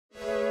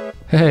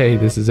Hey,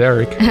 this is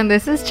Eric, And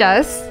this is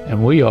Jess,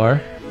 and we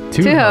are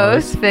two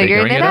hosts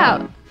figuring it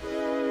out.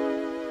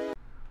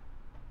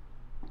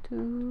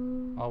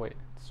 Oh wait,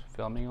 it's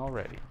filming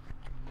already.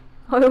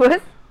 Oh, it was?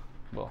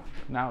 Well,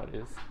 now it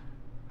is.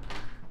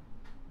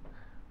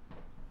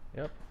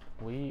 Yep,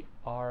 we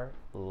are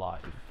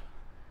live.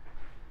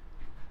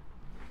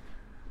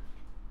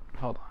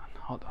 Hold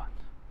on.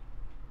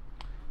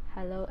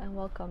 Hello and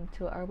welcome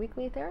to our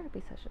weekly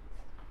therapy sessions.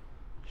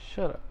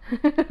 Shut up.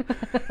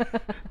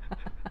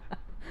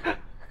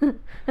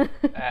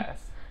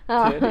 Ass,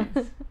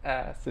 titties,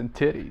 ass and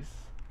titties.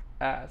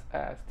 Ass,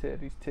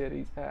 titties,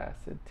 titties, ass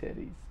and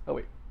titties. Oh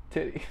wait,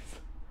 titties.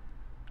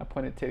 I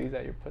pointed titties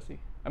at your pussy.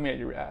 I mean at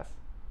your ass.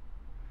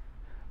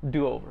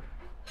 Do over.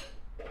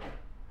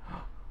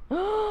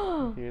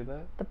 You hear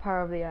that? The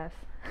power of the ass.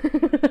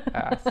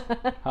 Ass.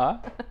 Huh?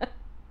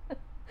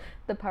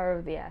 The power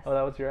of the ass. Oh,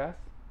 that was your ass?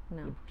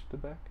 No. You pushed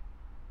it back?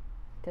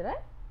 Did I?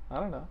 I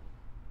don't know.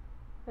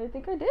 I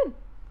think I did.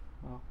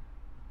 Oh.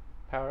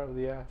 Power of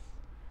the ass.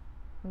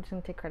 I'm just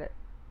gonna take credit.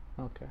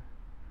 Okay.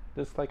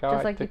 Just like how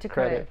Just I like you took took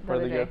credit credit for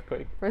the the other day.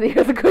 earthquake. For the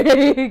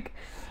earthquake.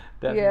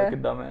 That's Yeah. like a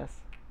dumbass.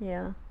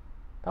 Yeah.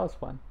 That was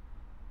fun.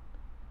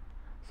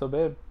 So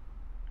babe,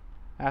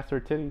 ass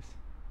or titties?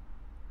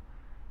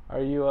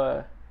 Are you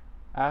a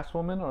ass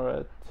woman or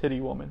a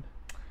titty woman?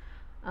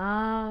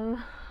 I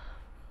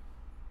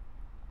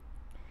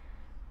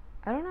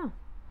don't know.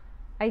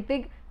 I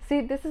think,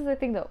 see, this is the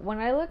thing though. When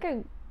I look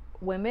at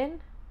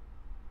women,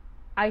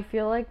 I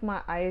feel like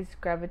my eyes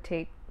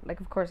gravitate, like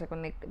of course, like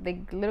when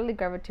they literally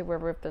gravitate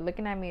wherever, if they're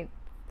looking at me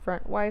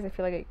front wise, I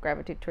feel like I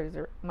gravitate towards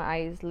my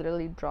eyes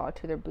literally draw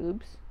to their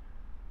boobs.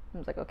 I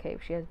was like, okay,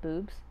 if she has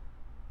boobs,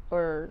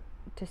 or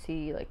to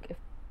see, like, if,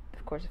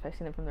 of course, if I've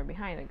seen them from their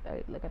behind,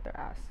 I look at their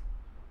ass.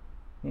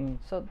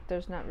 So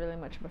there's not really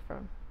much of a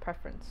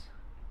preference.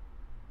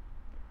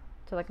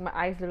 So like my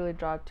eyes literally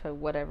draw to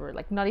whatever,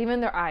 like not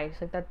even their eyes,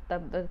 like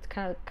that's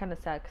kind of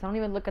sad because I don't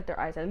even look at their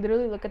eyes. I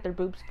literally look at their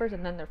boobs first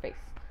and then their face.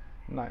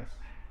 Nice.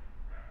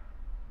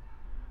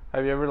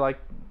 Have you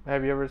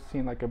ever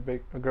seen like a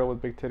girl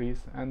with big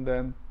titties and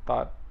then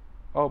thought,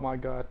 oh my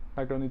god,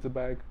 that girl needs a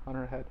bag on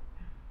her head?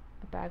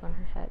 A bag on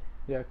her head.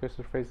 Yeah, because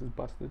her face is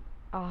busted.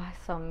 Oh,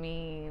 so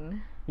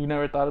mean. You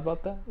never thought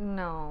about that?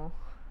 No.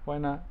 Why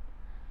not?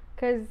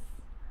 Cause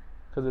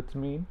it's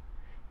mean?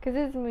 Cause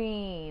it's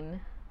mean.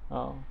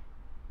 Oh.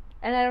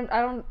 And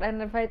I don't,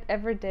 and if I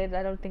ever did,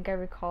 I don't think I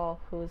recall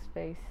whose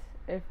face,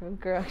 if a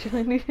girl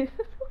actually needed,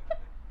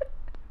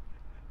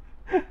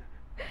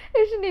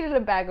 if she needed a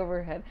bag over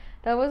her head.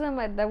 That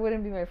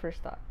wouldn't be my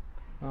first thought.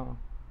 Oh.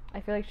 I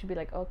feel like she'd be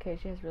like, okay,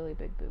 she has really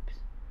big boobs.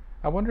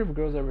 I wonder if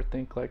girls ever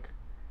think like,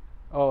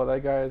 oh,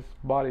 that guy's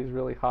body's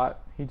really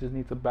hot, he just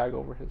needs a bag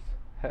over his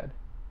head.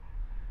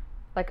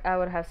 Like, I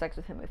would have sex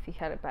with him if he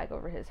had a bag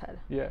over his head.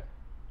 Yeah.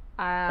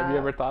 Have you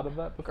ever thought of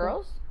that before?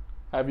 Girls?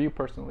 Have you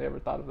personally ever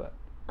thought of that?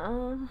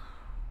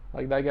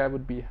 Like, that guy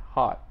would be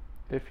hot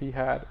if he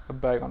had a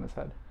bag on his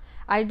head.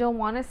 I don't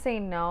want to say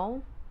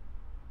no,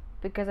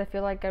 because I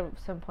feel like at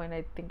some point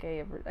I think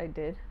I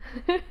did.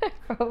 I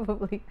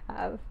probably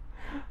have.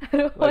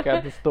 Like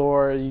at the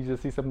store, you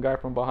just see some guy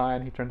from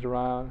behind, he turns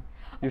around,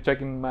 you're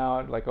checking him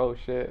out, like, oh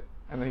shit,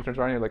 and then he turns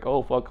around and you're like,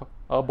 oh fuck,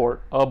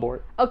 abort.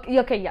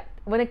 Okay, yeah.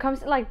 When it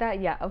comes to like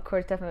that, yeah, of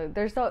course, definitely.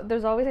 There's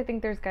always, I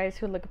think there's guys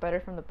who look better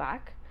from the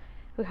back,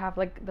 who have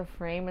like the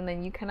frame, and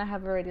then you kind of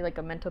have already like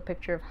a mental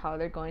picture of how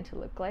they're going to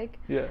look like.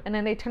 Yeah. And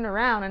then they turn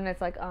around and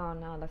it's like, oh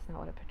no, that's not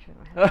what I pictured in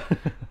my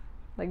head.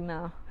 Like,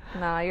 no,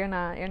 you're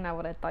not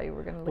what I thought you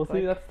were gonna look like. Well,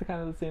 see, that's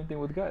kind of the same thing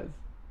with guys.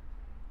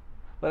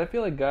 But I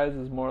feel like guys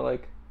is more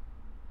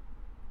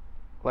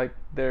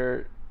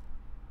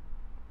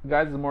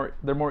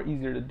they're more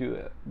easier to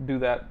do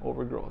that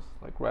over girls,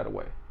 like right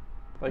away.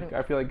 Like,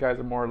 I feel like guys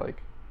are more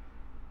like,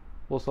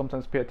 will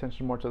sometimes pay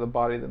attention more to the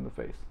body than the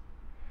face.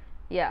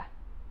 Yeah.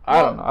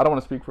 I don't know. I don't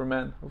want to speak for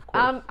men, of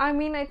course. I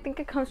mean, I think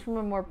it comes from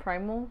a more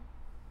primal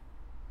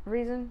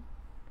reason,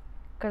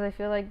 because I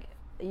feel like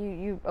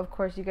you of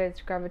course you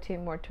guys gravitate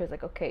more towards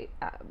like, okay,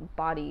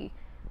 body,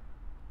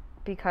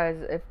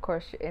 because of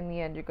course in the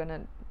end you're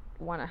gonna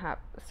want to have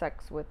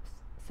sex with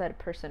said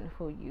person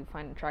who you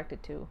find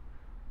attracted to,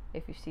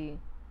 if you see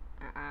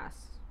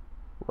ass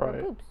or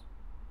boobs.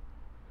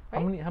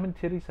 Right? How many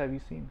titties have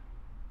you seen?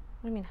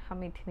 What do you mean, how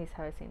many titties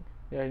have I seen?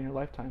 Yeah, in your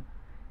lifetime.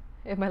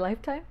 In my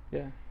lifetime?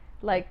 Yeah.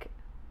 Like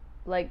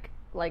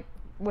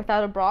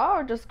without a bra,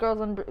 or just girls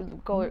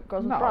with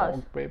bras?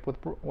 No, babe,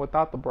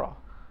 without the bra.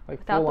 Like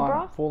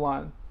without full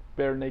on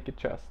bare naked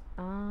chest.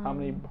 How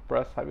many Um,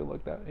 breasts have you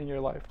looked at in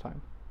your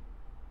lifetime?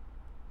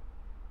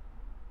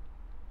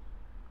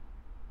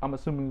 I'm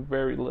assuming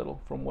very little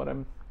from what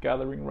I'm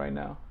gathering right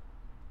now.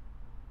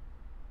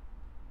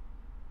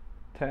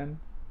 10?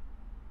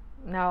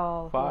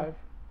 No. 5?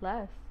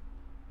 Less.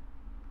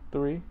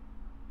 3?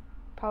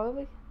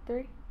 Probably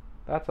 3.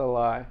 That's a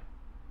lie.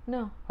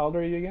 No. How old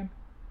are you again?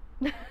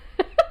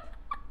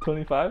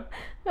 25?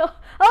 No.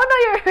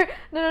 Oh no,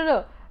 you're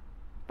no.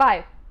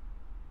 5.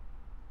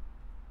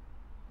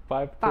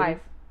 5 titties?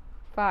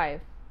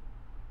 5.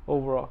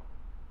 Overall.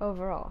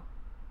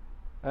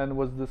 And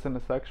was this in a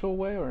sexual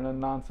way or in a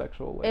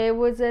non-sexual way? It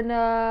was in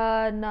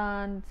a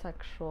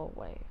non-sexual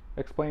way.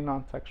 Explain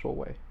non-sexual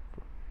way.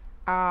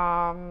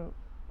 Damn,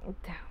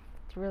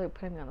 it's really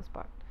putting me on the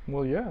spot.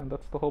 Well, yeah,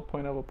 that's the whole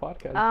point of a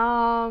podcast.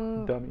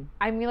 Dummy.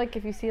 I mean, like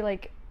if you see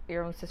like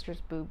your own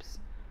sister's boobs.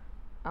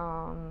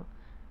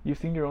 You've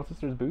seen your own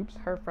sister's boobs?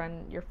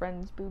 Your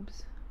friend's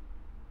boobs.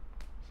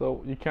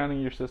 So you're counting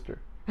your sister.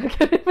 I'm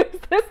counting my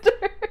sister.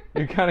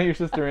 You're counting your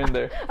sister in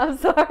there. I'm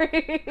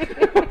sorry.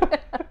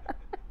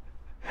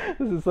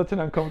 This is such an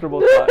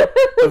uncomfortable thought.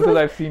 Just because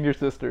I've seen your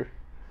sister.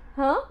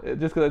 Huh?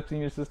 Just because I've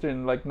seen your sister,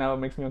 and like now it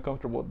makes me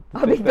uncomfortable.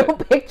 I mean,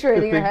 don't picture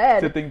it in your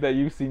head. To think that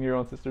you've seen your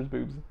own sister's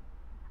boobs.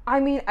 I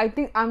mean, I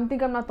think I'm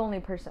not the only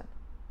person.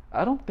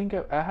 I don't think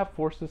I have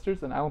 4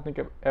 sisters, and I don't think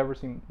I've ever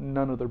seen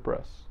none of their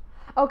breasts.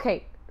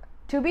 Okay,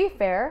 to be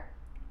fair,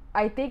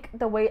 I think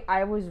the way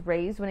I was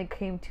raised when it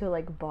came to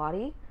like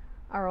body,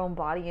 our own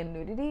body and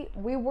nudity,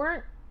 we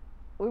were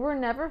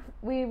never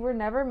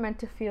meant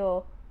to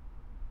feel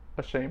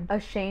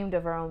ashamed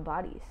of our own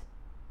bodies.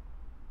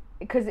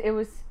 Because it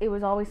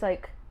was always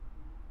like,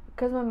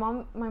 because my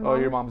mom. Oh,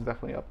 your mom's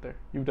definitely up there.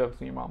 You've definitely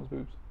seen your mom's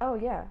boobs. Oh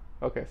yeah.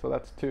 Okay, so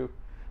that's 2.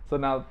 So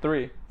now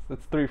 3. So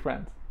that's 3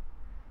 friends.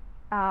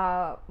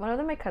 One of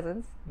them my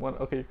cousins. One,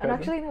 okay, your cousin. And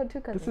actually no,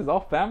 2 cousins. This is all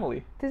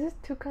family. This is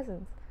 2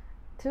 cousins.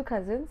 2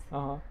 cousins.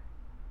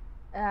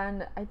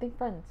 And I think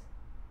friends.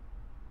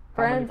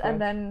 Friends, and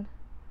then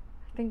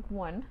I think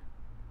 1.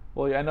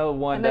 Well, yeah, I know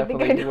 1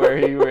 definitely where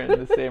you were in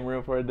the same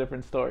room for a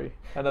different story.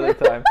 Another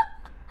time.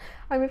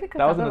 I mean, because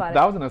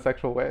that was in a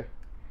sexual way.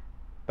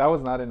 That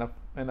was not in a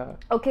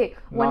Okay,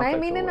 when I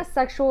mean in a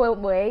sexual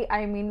way,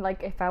 I mean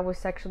like if I was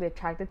sexually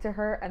attracted to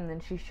her and then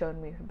she showed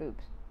me her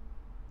boobs.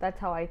 That's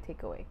how I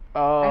take away.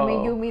 Oh. I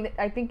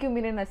think you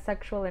mean in a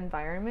sexual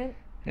environment.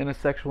 In a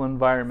sexual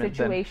environment.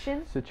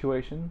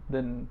 Situation.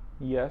 Then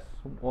yes,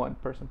 1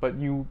 person, but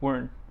you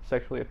weren't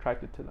sexually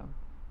attracted to them.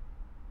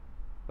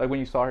 Like when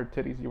you saw her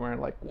titties, you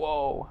weren't like,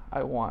 whoa,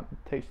 I want to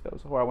taste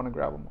those, or I want to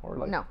grab them, or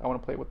like, no. I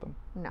want to play with them.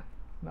 No.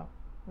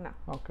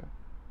 Okay.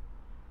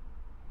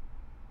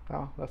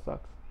 Oh, that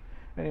sucks.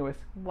 Anyways.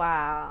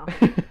 Wow.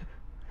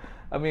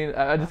 I mean,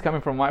 I just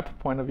coming from my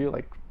point of view,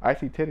 like I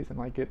see titties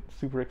and I get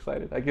super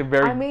excited. I get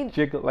very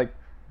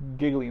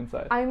giggly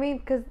inside. I mean,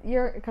 because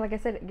like I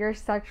said, you're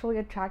sexually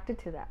attracted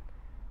to that.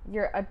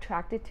 You're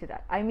attracted to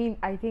that. I mean,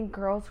 I think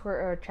girls who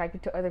are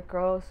attracted to other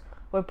girls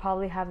would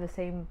probably have the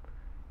same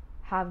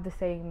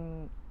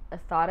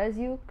thought as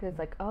you, because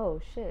like, oh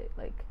shit,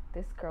 like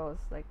this girl is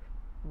like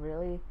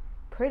really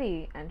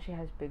pretty and she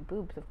has big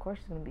boobs. Of course,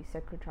 she's gonna be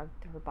sexually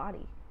attracted to her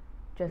body,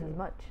 just as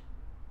much.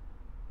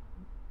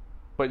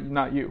 But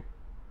not you.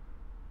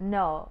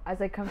 No,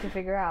 as I come to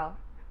figure out,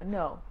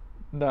 no.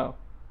 No,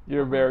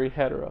 you're very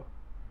hetero.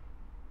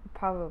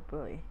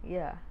 Probably,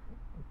 yeah.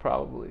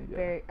 Probably,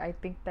 yeah. I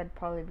think that'd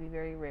probably be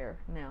very rare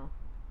now,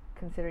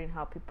 considering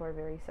how people are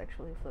very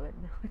sexually fluid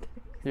nowadays.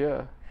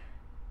 Yeah.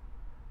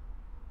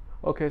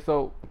 Okay,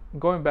 so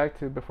going back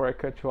to before I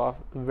cut you off,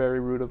 very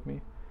rude of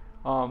me.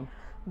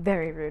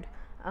 Very rude.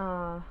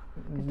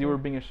 You were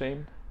being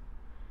ashamed,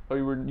 or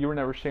you were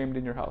never shamed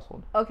in your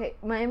household. Okay,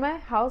 in my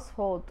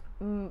household,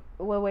 the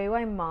way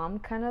my mom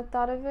kind of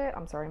thought of it.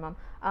 I'm sorry, mom.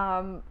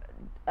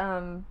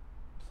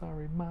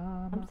 Sorry,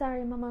 mama. I'm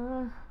sorry,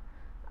 mama.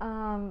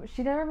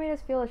 She never made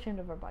us feel ashamed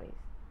of our bodies.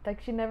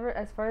 Like she never,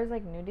 as far as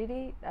like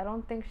nudity, I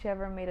don't think she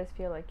ever made us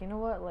feel like, you know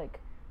what, like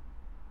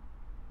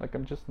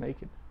I'm just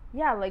naked.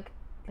 Yeah, like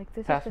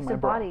this is just a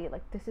body.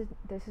 Like this is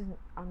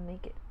I'm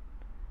naked.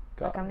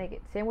 I'm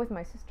naked. Same with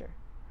my sister.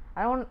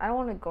 I don't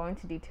want to go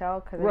into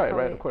detail because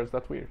right, of course,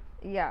 that's weird.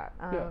 Yeah,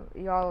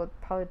 y'all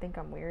probably think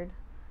I'm weird,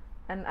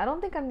 and I don't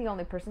think I'm the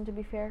only person. To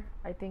be fair,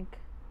 I think.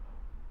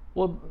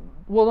 Well,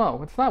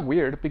 no, it's not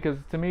weird because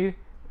to me,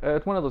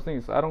 it's one of those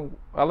things.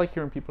 I like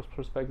hearing people's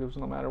perspectives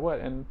no matter what,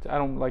 and I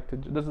don't like to.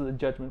 This is a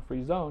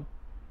judgment-free zone,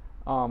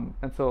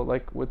 and so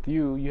like with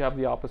you have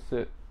the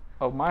opposite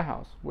of my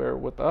house, where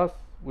with us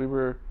we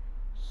were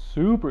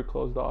super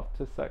closed off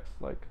to sex,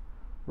 like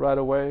right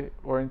away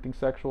or anything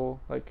sexual,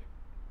 like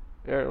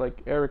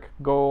Eric,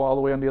 go all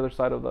the way on the other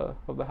side of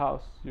the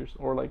house,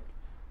 or like,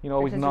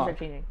 always knock.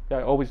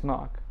 Yeah, always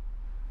knock.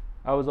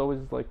 I was always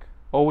like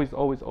always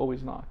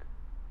knock.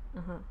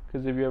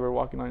 Because if you ever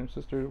walking on your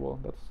sister, well,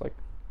 that's like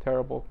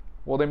terrible.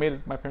 Well, they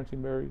made my parents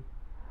seem very.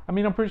 I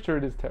mean, I'm pretty sure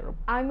it is terrible.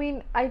 I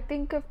mean, I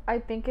think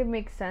it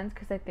makes sense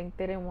because I think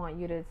they didn't want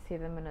you to see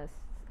them in a.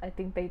 I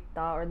think they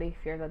thought or they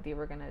feared that they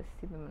were gonna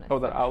see them in a sexual way. Oh,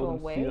 that I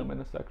wouldn't see them in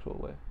a sexual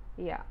way.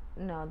 Yeah,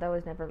 no, that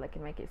was never like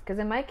in my case. Because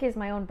in my case,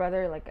 my own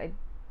brother, like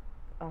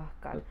oh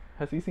god.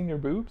 Has he seen your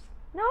boobs?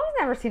 No,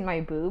 he's never seen my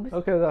boobs.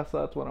 Okay, that's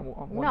what I'm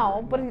wondering.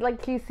 No, but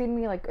like he's seen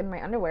me like in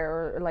my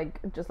underwear or like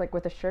just like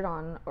with a shirt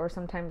on, or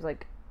sometimes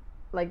like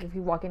if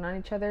you're walking on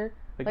each other.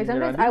 Like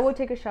sometimes I would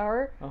take a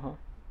shower,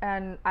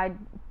 and I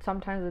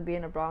sometimes would be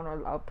in a bra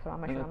or I'll put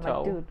on my shirt. I'm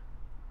like, dude,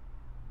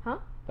 huh?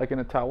 Like in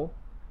a towel?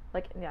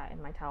 Like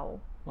in my towel.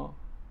 Oh.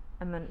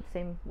 And then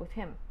same with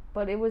him,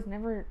 but it was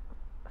never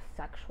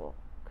sexual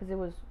because it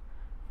was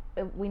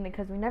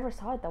because we never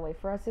saw it that way.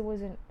 For us, it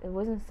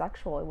wasn't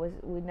sexual.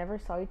 We never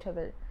saw each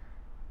other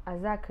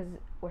as that because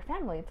we're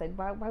family. It's like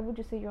why would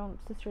you see your own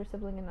sister or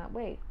sibling in that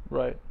way?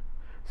 Right.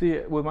 See,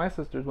 with my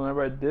sisters,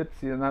 whenever I did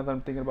see it, now that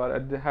I'm thinking about it, I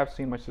did have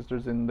seen my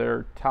sisters in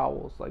their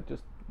towels, like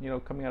just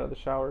coming out of the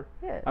shower.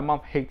 Yeah. My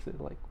mom hates it.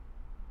 Like,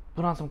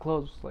 put on some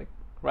clothes. Like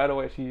right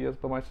away she is,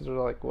 but my sisters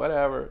are like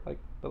whatever. Like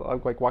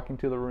like walking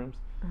to the rooms.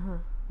 Uh-huh.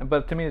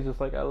 But to me, it's just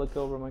like I look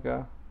over, I'm like,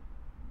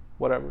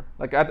 whatever.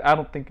 Like I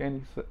don't think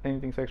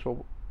anything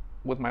sexual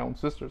with my own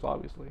sisters,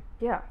 obviously.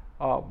 Yeah.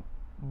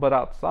 But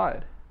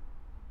outside,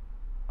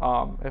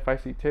 if I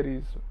see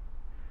titties,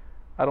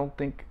 I don't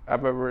think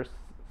I've ever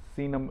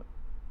seen them.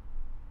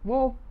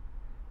 Well,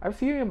 I've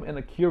seen them in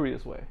a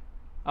curious way.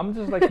 I'm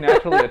just like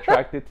naturally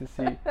attracted to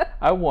see.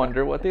 I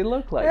wonder what they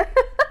look like.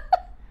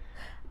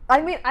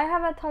 I mean, I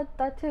have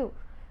that too,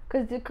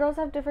 because the girls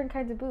have different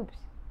kinds of boobs.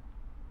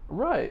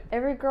 Right.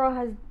 Every girl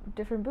has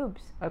different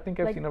boobs. I think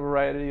I've seen a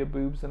variety of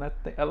boobs, and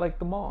I like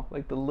them all.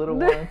 Like the little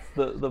ones,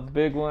 the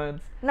big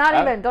ones.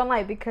 Don't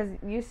lie, because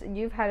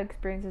you've had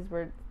experiences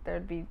where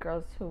there'd be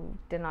girls who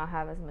did not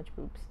have as much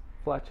boobs.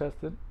 Flat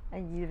chested.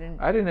 And you didn't.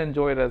 I didn't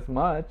enjoy it as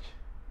much.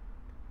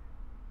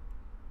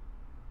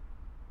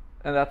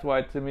 And that's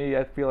why, to me,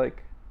 I feel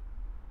like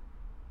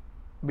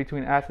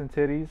between ass and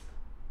titties,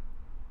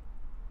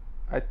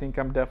 I think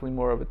I'm definitely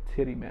more of a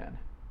titty man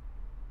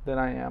than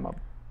I am a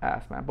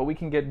ass man. But we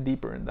can get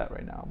deeper in that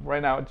right now.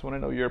 Right now, I just want to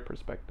know your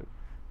perspective.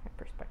 My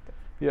perspective.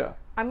 Yeah.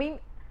 I mean.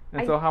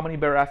 And so, how many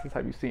bare asses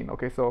have you seen?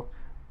 Okay, so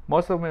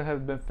most of them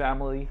have been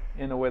family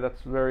in a way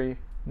that's very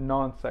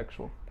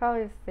non-sexual.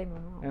 Probably the same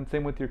amount. And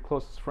same with your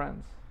closest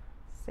friends.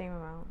 Same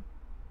amount.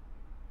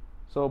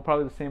 So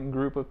probably the same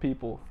group of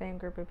people. Same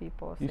group of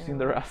people. You've seen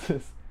their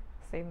asses.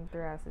 Same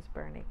their asses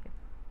bare naked.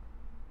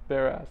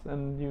 Bare ass,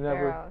 and you never.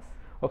 Bare ass.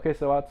 Okay,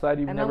 so outside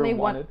you've never only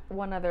wanted.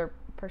 one other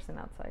person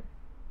outside.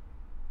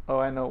 Oh,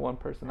 I know one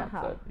person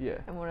outside. Yeah.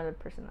 And one other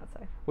person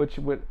outside. Which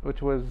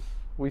was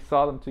we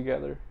saw them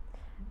together,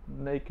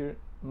 naked.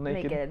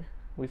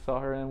 We saw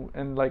her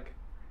and like,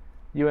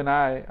 you and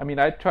I mean,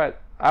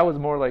 I was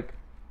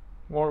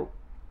more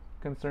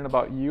concerned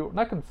about you.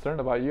 Not concerned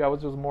about you. I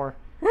was just more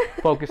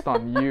focused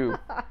on you.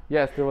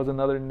 Yes, there was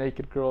another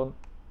naked girl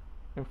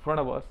in front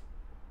of us.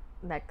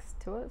 Next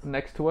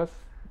to us.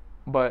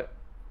 But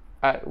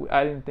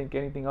I didn't think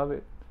anything of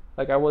it.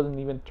 Like I wasn't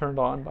even turned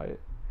on by it.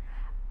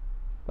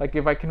 Like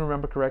if I can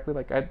remember correctly,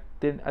 like I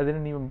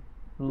didn't even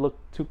look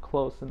too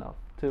close enough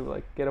to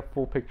like get a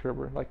full picture of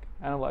her, like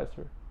analyze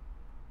her.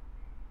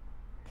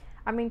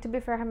 I mean, to be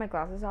fair, I had my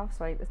glasses off,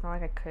 so it's not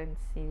like I couldn't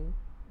see.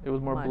 It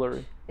was more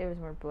blurry. It was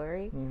more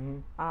blurry.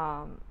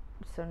 Mm-hmm.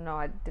 So no,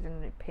 I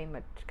didn't pay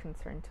much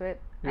concern to it.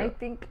 Yeah.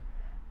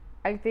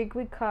 I think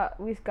we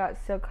got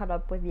so caught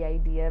up with the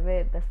idea of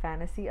it, the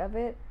fantasy of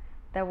it,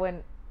 that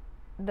when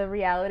the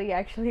reality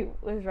actually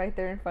was right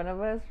there in front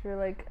of us, we were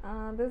like,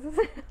 this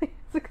isn't really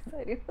as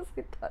exciting as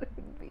I thought it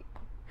would be.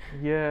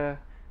 Yeah.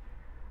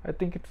 I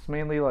think it's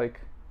mainly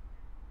like,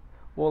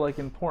 well, like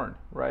in porn,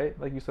 right?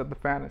 Like you said, the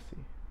fantasy.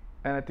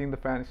 And I think the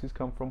fantasies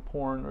come from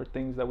porn or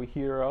things that we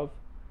hear of.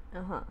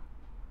 Uh-huh.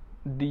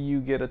 Do you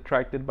get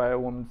attracted by a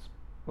woman's,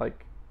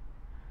 like,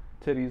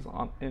 titties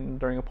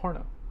during a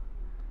porno?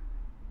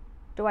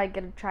 Do I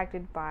get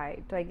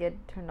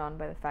turned on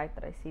by the fact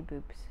that I see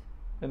boobs?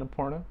 In a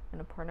porno? In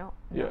a porno?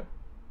 No. Yeah.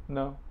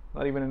 No?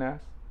 Not even an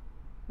ass?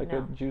 Like No.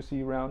 a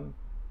juicy, round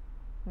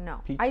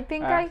No. peach I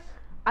think ass?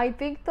 I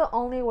think the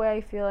only way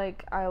I feel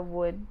like I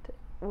would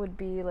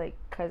be like,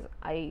 because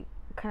I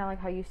kind of like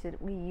how you said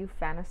you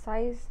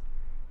fantasize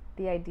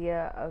the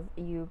idea of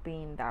you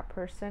being that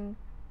person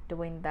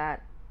doing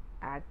that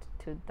act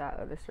to that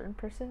other certain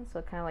person,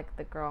 so kind of like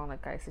the girl and the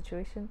guy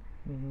situation.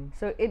 Mm-hmm.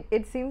 So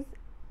it seems,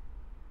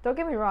 don't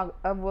get me wrong,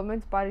 a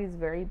woman's body is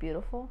very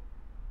beautiful.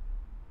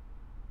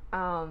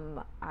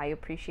 I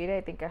appreciate it.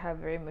 I think I have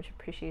very much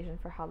appreciation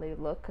for how they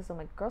look, because I'm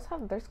like,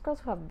 there's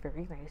girls who have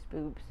very nice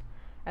boobs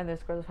and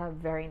there's girls who have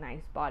very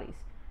nice bodies.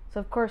 So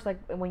of course, like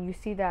when you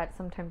see that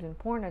sometimes in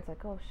porn, it's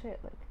like, oh shit,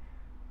 like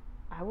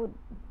I would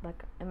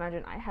like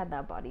imagine I had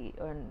that body,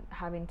 and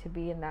having to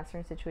be in that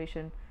certain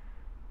situation,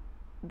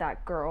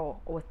 that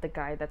girl with the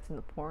guy that's in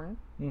the porn.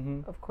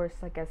 Mm-hmm. Of course,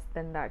 I guess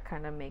then that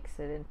kind of makes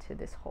it into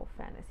this whole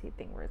fantasy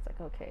thing where it's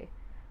like, okay,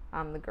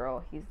 I'm the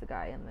girl, he's the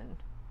guy, and then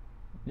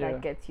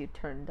that gets you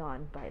turned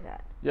on by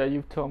that. Yeah,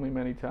 you've told me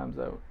many times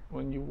that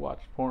when you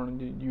watch porn,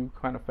 you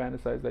kind of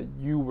fantasize that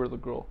you were the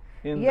girl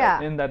in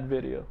that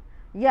video.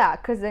 Yeah,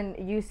 because then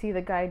you see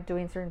the guy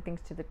doing certain things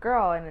to the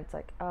girl, and it's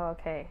like, oh,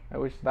 okay. I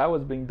wish that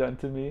was being done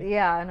to me.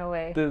 Yeah, in a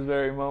way. This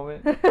very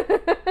moment.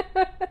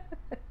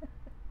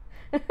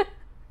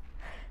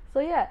 So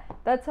yeah,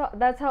 that's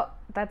how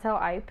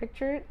I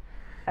picture it.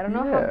 I don't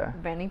know how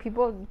many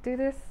people do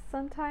this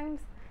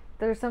sometimes.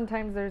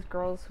 Sometimes there's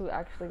girls who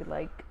actually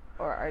like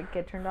or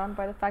get turned on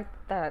by the fact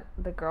that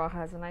the girl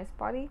has a nice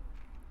body.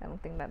 I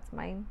don't think that's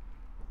mine.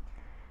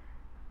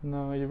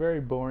 No, you're very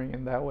boring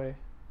in that way.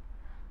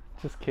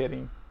 Just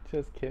kidding,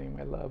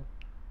 my love.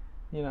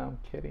 You know I'm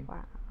kidding.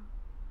 Wow.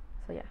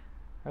 So yeah.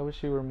 I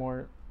wish you were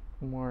more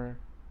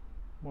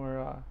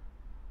more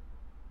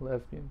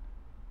lesbian.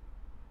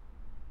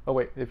 Oh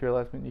wait, if you're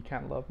lesbian, you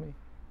can't love me.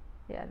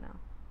 Yeah, no.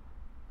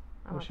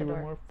 I'm Wish out you the were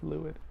door. more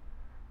fluid.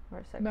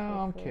 More sexually No,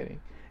 I'm fluid. kidding.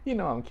 You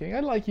know I'm kidding. I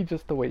like you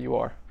just the way you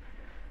are.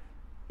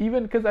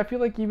 Even because I feel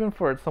like even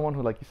for someone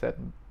who, like you said,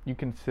 you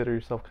consider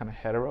yourself kind of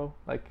hetero,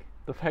 like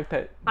the fact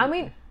that I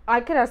mean,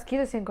 I could ask you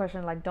the same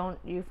question. Like, don't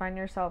you find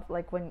yourself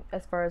like when,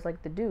 as far as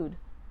like the dude,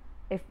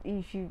 if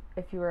you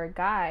were a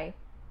guy,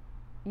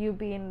 you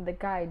being the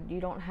guy,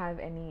 you don't have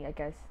any, I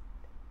guess,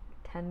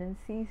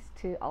 tendencies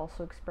to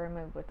also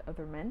experiment with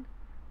other men.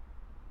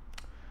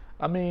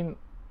 I mean,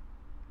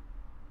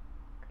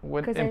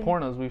 when 'Cause in I-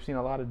 pornos we've seen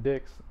a lot of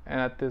dicks, and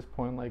at this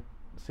point, like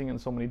seeing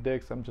so many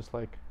dicks, I'm just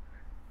like,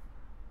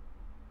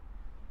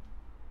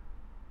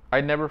 I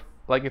never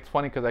like. It's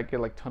funny because I get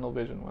like tunnel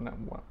vision when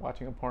I'm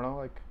watching a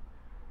porno.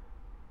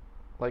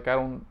 Like I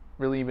don't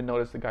really even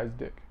notice the guy's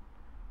dick.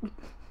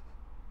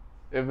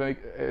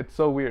 It's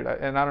so weird,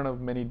 and I don't know if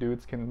many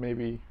dudes can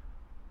maybe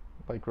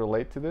like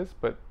relate to this,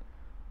 but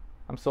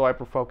I'm so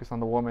hyper focused on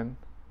the woman,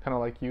 kind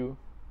of like you.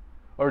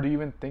 Or do you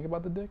even think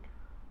about the dick?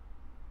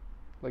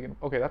 Like,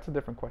 okay, that's a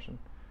different question.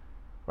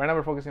 Right now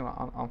we're focusing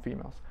on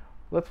females.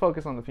 Let's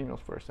focus on the females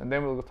first, and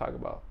then we'll talk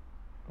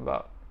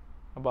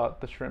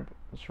about the shrimp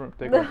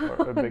dick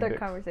or big the dicks.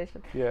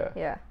 conversation. Yeah.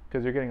 Yeah.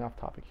 Because you're getting off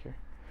topic here.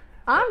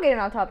 I'm getting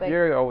off topic.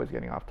 You're always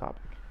getting off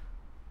topic.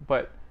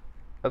 But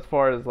as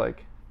far as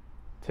like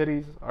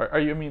titties, are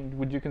you? I mean,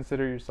 would you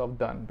consider yourself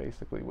done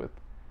basically with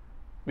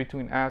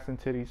between ass and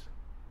titties?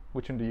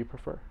 Which one do you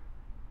prefer?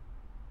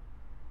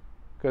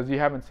 Because you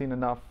haven't seen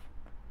enough.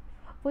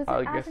 Was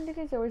I it ass guess- and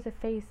titties or was it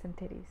face and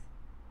titties?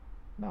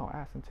 No,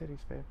 ass and titties,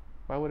 babe.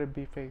 Why would it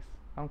be face?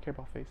 I don't care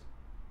about face.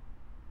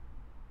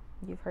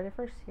 You've heard it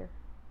first here.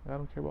 I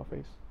don't care about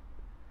face.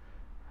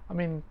 I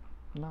mean,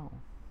 no.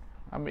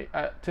 I mean,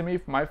 to me,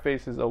 my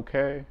face is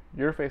okay.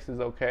 Your face is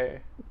okay.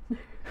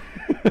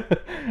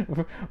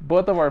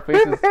 Both of our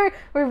faces.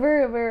 We're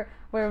very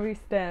where we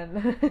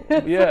stand.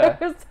 Yeah,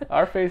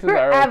 our faces We're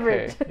are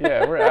average. okay.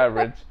 Yeah, we're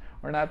average.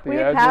 We're not the We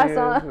pass ugliest,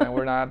 on. and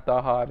we're not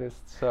the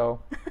hottest.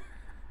 So,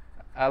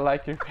 I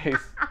like your face.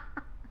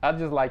 I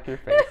just like your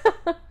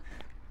face.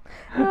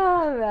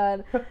 Oh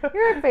man,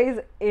 your face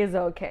is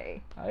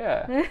okay.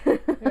 Yeah,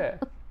 yeah.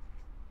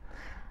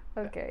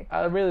 Okay.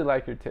 I really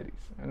like your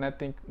titties, and I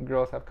think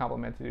girls have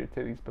complimented your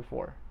titties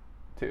before,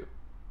 too.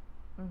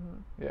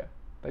 Mhm. Yeah,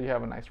 that you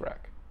have a nice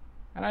rack,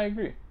 and I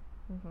agree.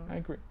 Mhm. I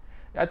agree.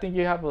 I think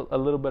you have a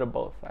little bit of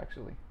both,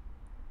 actually.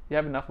 You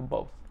have enough of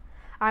both.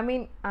 I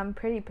mean, I'm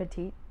pretty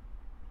petite,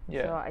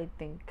 Yeah. so I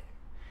think.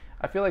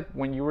 I feel like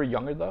when you were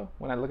younger, though,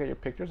 when I look at your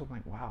pictures, I'm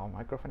like, wow,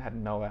 my girlfriend had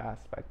no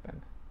ass back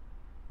then.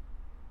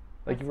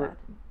 Like That's sad.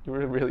 you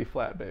were really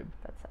flat, babe.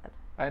 That's sad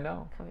I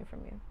know, coming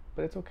from you.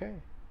 but it's okay.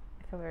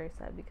 I feel very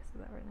sad because of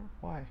that right now.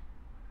 Why?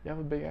 You have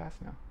a big ass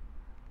now.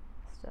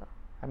 Still,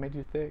 I made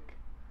you thick.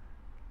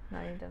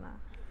 no, you did not.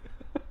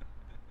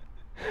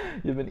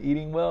 You've been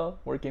eating well,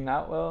 working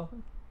out well.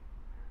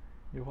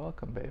 You're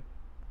welcome, babe.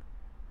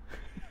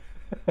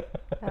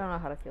 I don't know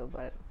how to feel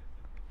about it.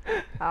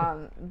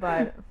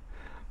 But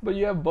But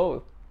you have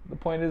both. The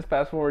point is,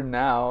 fast forward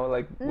now,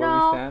 like where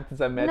No, we stand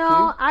since I met no,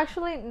 you.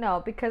 actually,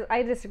 no, because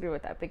I disagree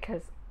with that.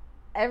 Because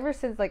ever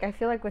since, like, I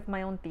feel like with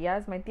my own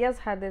tias, my tias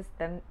had this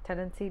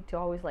tendency to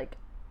always, like,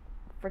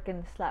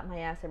 freaking slap my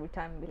ass every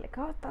time and be like,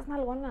 oh, estás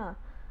nalgona.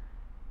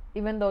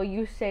 Even though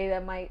you say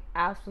that my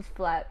ass was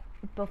flat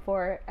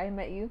before I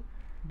met you.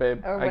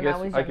 Babe, Or I when I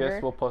was guess younger.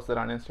 we'll post it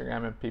on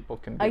Instagram and people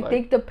can be I like,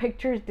 think the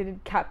pictures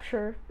didn't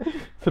capture.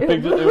 the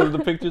pictures. It was the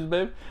pictures,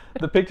 babe.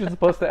 The picture's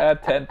supposed to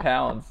add 10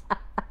 pounds.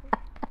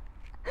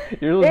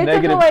 Yours was It took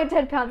negative. away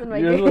 10 pounds in my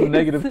Yours was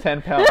negative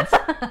 10 pounds.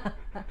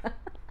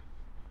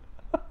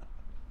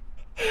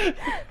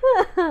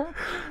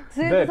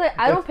 See, Babe, it's like,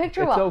 I don't it's-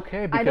 picture it's well.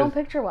 okay I don't because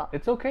picture well.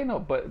 It's okay, no,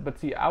 but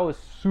see, I was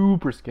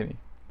super skinny.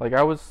 Like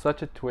I was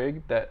such a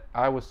twig that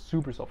I was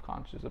super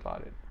self-conscious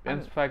about it.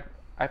 And in fact,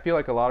 I feel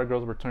like a lot of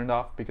girls were turned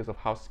off because of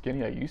how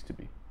skinny I used to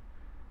be.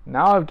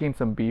 Now I've gained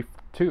some beef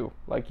too.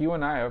 Like you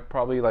and I are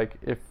probably like,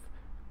 if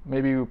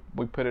maybe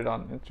we put it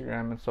on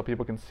Instagram and so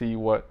people can see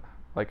what,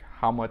 like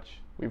how much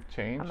we've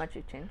changed. How much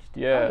you changed?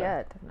 Yeah. Oh,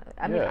 yeah, definitely.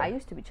 I mean, Yeah. I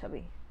used to be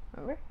chubby.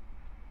 Remember?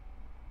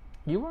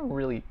 You weren't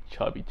really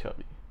chubby.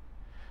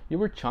 You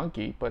were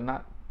chunky, but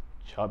not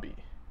chubby.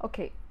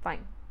 Okay,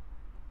 fine.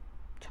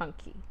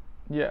 Chunky.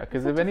 Yeah,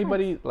 because What's if the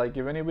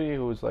anybody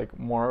who's like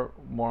more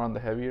on the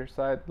heavier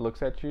side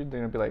looks at you, they're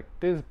gonna be like,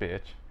 this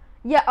bitch.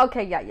 Yeah,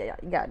 okay, yeah.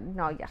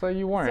 No, yeah. So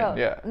you weren't, So,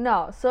 yeah.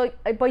 No, so,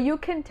 but you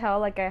can tell,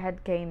 like, I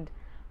had gained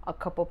a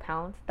couple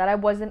pounds, that I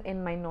wasn't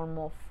in my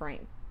normal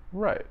frame.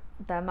 Right.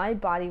 That my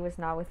body was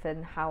not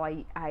within how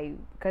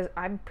because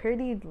I'm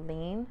pretty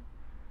lean.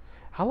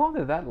 How long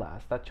did that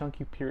last? That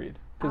chunky period?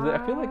 Because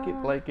I feel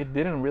like it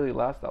didn't really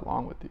last that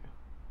long with you.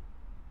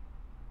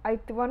 I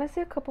want to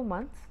say a couple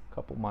months.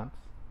 Couple months.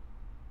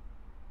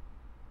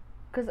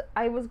 Because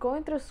I was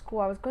going through school.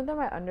 I was going through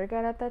my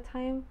undergrad at that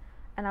time.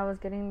 And I was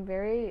getting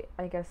very,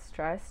 I guess,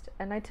 stressed.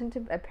 And I tend to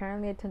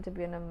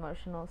be an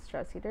emotional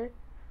stress eater.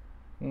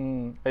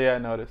 Yeah, I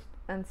noticed.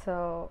 And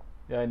so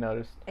Yeah, I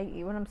noticed. I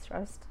eat when I'm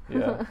stressed.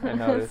 Yeah, I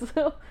noticed.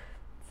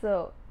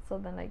 So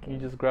then I can. You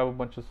just grab a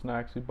bunch of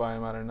snacks. You buy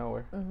them out of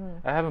nowhere.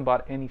 Mm-hmm. I haven't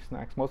bought any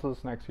snacks. Most of the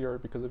snacks here are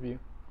because of you.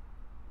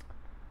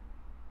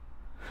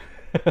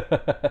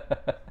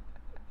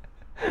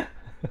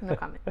 No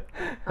comment.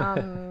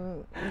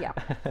 Yeah.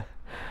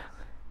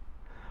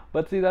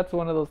 But see, that's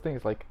one of those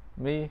things. Like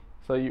me,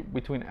 so you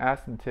between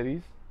ass and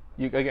titties.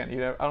 You again. You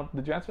never.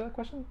 Did you answer that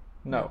question?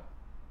 No.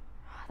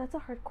 That's a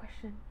hard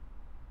question.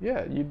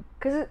 Yeah, you.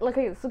 Cause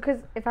because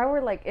if I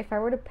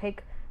were to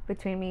pick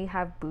between me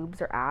have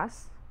boobs or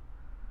ass,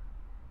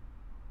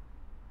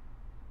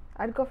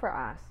 I'd go for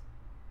ass.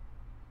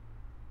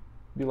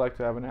 You like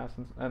to have an ass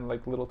and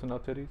like little to no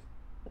titties.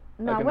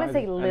 No, Like I wouldn't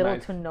say little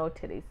nice, to no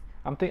titties.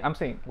 I'm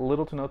saying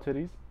little to no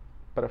titties,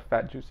 but a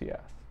fat juicy ass.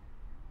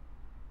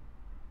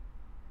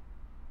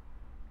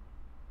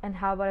 And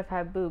how about if I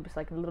have boobs,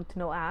 like little to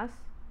no ass?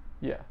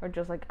 Yeah. Or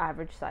just like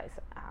average size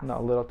ass?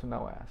 No, little to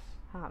no ass.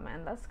 Oh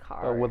man, that's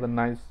hard. With a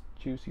nice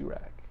juicy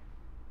rack.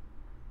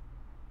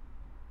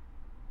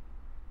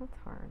 That's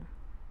hard.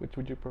 Which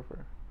would you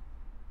prefer?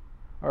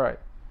 All right.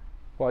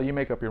 While you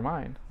make up your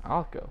mind,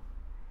 I'll go.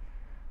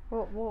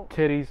 Well.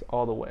 Titties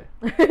all the way.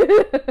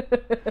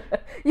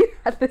 You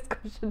had this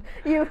question.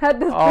 You had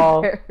this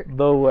all prepared.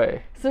 The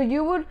way. So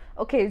you would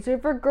so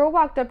if a girl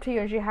walked up to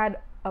you and she had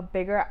a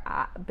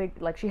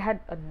like she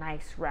had a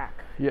nice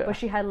rack, yeah, but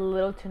she had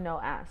little to no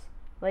ass,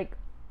 like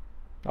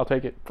I'll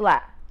take it.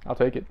 Flat. I'll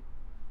take it.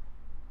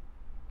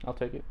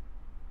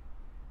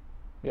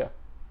 Yeah,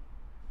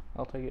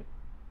 I'll take it.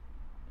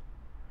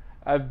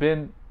 I've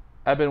been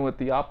with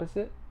the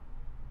opposite,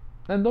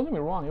 and don't get me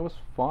wrong, it was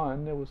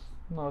fun. It was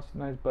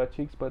nice butt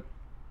cheeks, but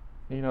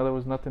there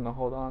was nothing to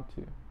hold on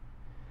to,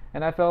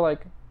 and I felt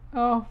like,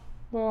 oh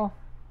well,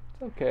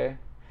 it's okay.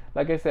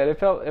 Like I said,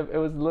 it's a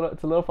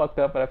little fucked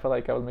up, but I felt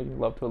like I was making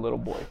love to a little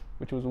boy,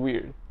 which was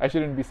weird. I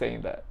shouldn't be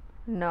saying that.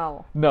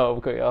 No. No,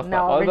 okay, I'll stop.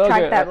 No,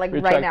 retract that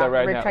retract right now.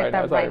 Retract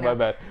that Sorry, right my now.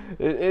 bad.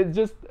 It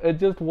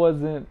just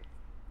wasn't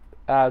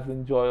as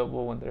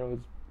enjoyable when there was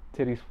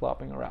titties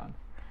flopping around.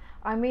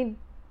 I mean,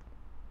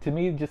 to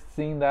me, just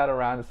seeing that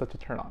around is such a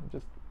turn on.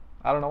 Just,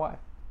 I don't know why.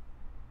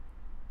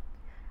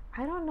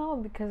 I don't know,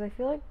 because I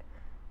feel like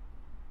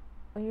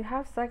when you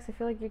have sex, I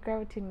feel like you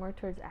gravitate more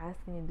towards ass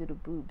than you do to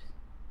boobs.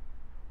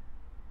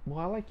 Well,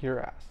 I like your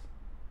ass.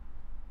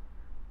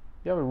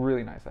 You have a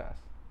really nice ass.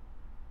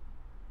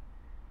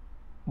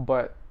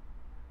 But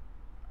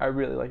I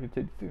really like your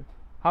titties too.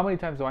 How many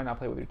times do I not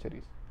play with your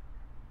titties?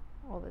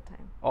 All the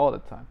time. All the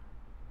time.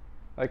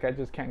 Like, I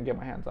just can't get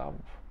my hands off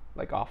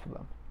of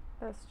them.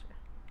 That's true.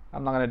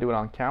 I'm not gonna do it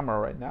on camera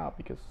right now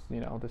because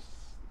this is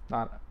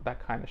not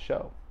that kind of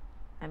show.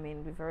 I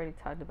mean, we've already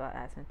talked about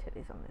ass and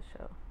titties on this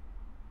show.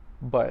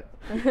 But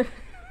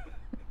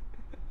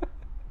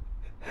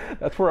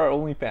that's for our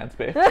OnlyFans,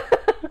 babe.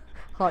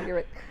 Oh, you're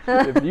right.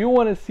 If you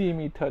want to see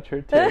me touch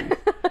her titties,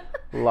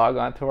 log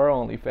on to our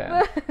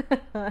OnlyFans,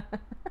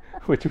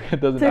 which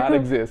does not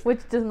exist.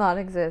 Which does not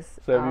exist.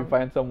 So if you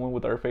find someone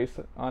with our face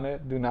on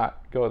it, do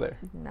not go there.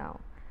 No.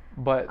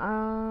 But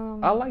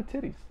I like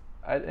titties.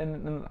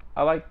 And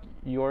I like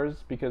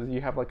yours because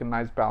you have like a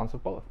nice balance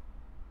of both.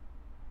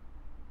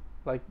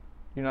 Like,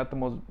 you're not the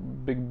most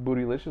big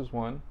bootylicious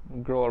one,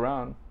 girl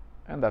around,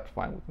 and that's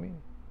fine with me.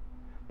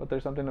 But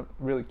there's something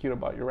really cute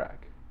about your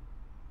rack,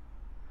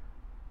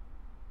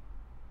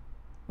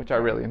 which I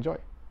really enjoy.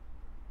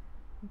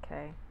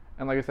 Okay.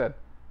 And like I said,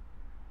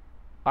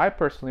 I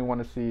personally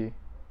want to see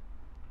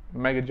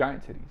mega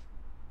giant titties,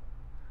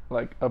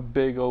 like a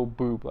big old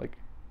boob, like.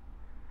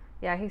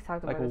 Yeah, he's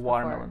talked about like a this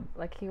watermelon. before.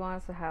 Like, he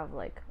wants to have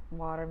like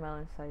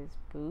watermelon-sized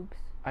boobs.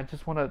 I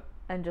just want to.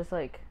 And just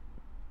like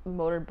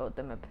motorboat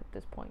them at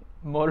this point.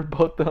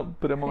 Motorboat them,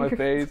 put them on my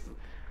face.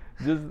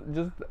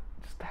 Just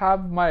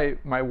have my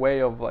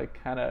way of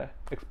like kind of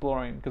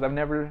exploring, because I've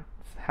never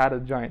had a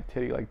giant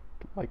titty like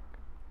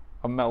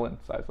a melon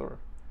size,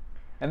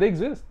 and they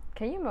exist.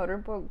 Can you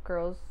motorboat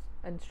girls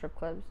in strip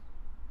clubs?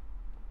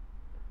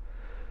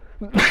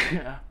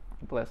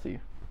 Bless you.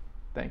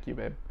 Thank you,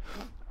 babe.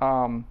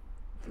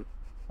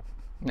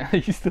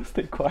 You still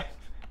stay quiet,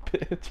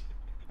 bitch.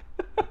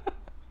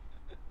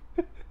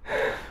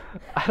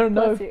 I don't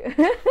know. Bless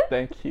you.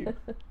 Thank you.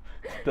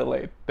 It's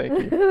delayed.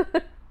 Thank you.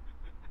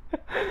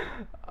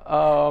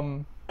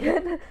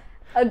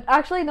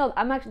 Actually, no.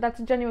 That's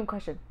a genuine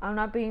question. I'm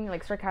not being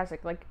like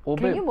sarcastic. Like, well,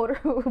 can babe, you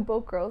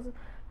motorboat girls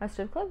at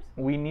strip clubs?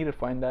 We need to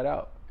find that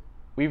out.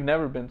 We've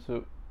never been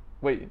to.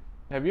 Wait,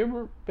 have you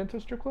ever been to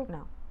a strip club?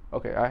 No.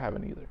 Okay, I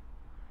haven't either.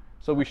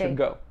 So we should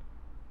go.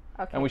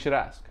 Okay. And we should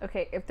ask.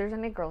 Okay, if there's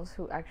any girls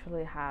who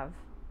actually have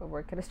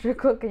work at a strip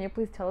club, can you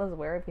please tell us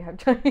where if you have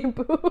giant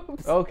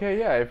boobs? Okay,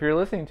 yeah. If you're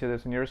listening to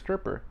this and you're a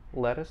stripper,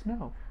 let us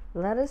know.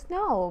 Let us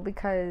know,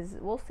 because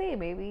we'll see.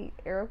 Maybe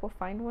Eric will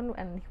find one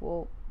and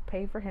we'll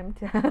pay for him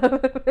to have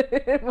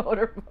a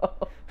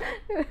motorboat.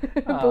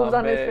 Boobs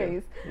on his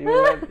face.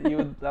 You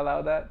would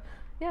allow that?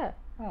 Yeah.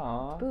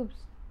 Aww. Boobs.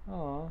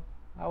 Aww.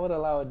 I would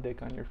allow a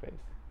dick on your face.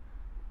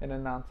 In a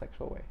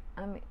non-sexual way.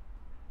 I mean,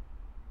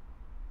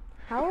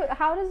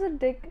 how does a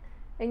dick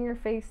in your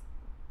face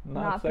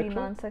not be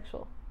sexual?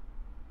 non-sexual?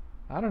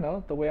 I don't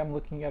know. The way I'm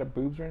looking at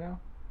boobs right now,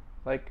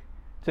 like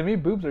to me,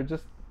 boobs are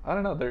just. I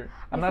don't know.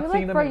 I'm not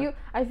seeing them.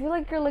 I feel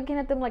like you're looking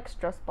at them like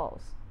stress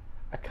balls.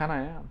 I kind of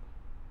am.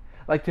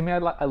 Like to me, I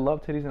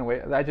love titties in a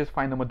way. I just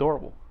find them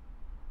adorable.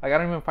 Like I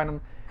don't even find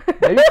them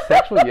maybe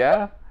sexual.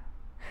 Yeah.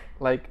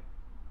 Like,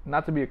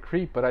 not to be a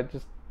creep, but I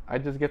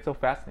just get so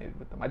fascinated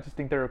with them. I just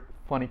think they're a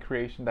funny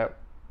creation that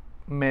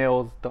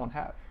males don't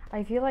have.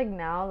 I feel like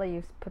now that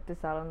you've put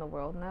this out in the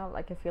world now,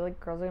 like I feel like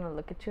girls are gonna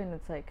look at you and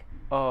it's like,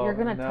 Oh, you're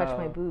gonna no. touch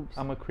my boobs.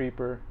 I'm a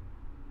creeper.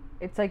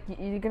 It's like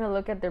you're gonna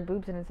look at their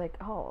boobs and it's like,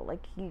 oh,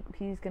 like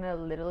he's gonna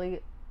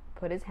literally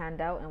put his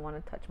hand out and want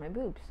to touch my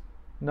boobs.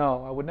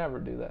 No, I would never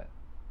do that.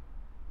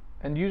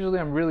 And usually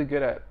I'm really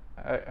good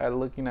at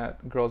looking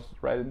at girls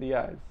right in the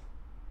eyes.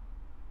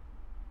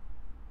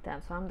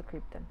 Damn, so I'm the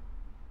creep then.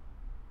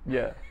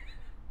 Yeah.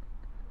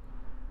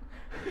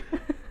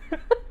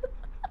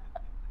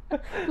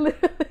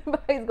 Literally, my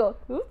eyes go,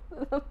 ooh,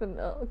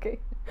 no, okay.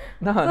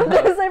 No,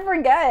 Sometimes I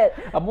forget.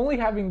 I'm only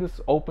having this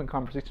open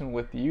conversation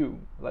with you.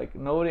 Like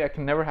nobody, I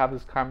can never have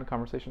this common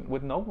conversation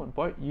with no one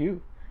but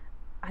you.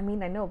 I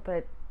mean, I know,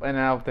 but And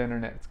now with the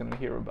internet, it's gonna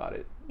hear about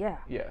it. yeah.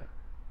 Yeah.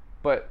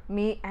 But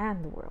Me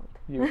and the world.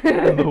 you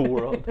and the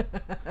world.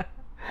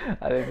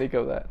 I didn't think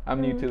of that. I'm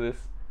new to this.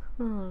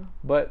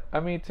 But I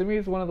mean, to me,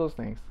 it's one of those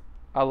things.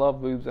 I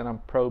love boobs, and I'm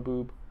pro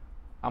boob.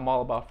 I'm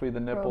all about free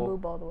the nipple. Pro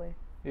boob all the way.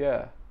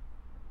 Yeah.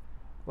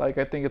 Like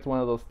I think it's one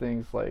of those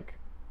things. Like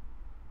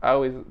I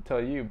always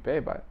tell you,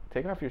 babe,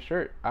 take off your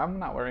shirt. I'm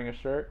not wearing a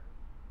shirt.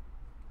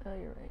 Oh,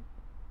 you're right.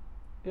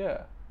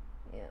 Yeah.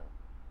 Yeah.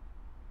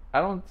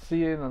 I don't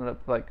see it on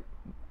like.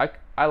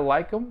 I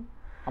like them.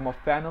 I'm a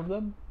fan of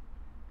them.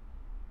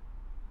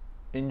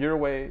 In your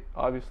way,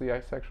 obviously,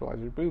 I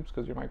sexualize your boobs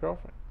because you're my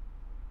girlfriend.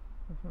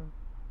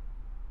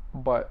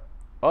 Mm-hmm. But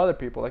other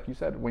people, like you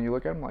said, when you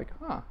look at them, like,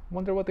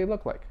 wonder what they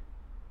look like.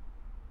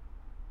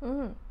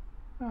 Mm-hmm.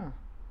 Huh.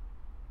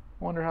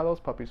 Wonder how those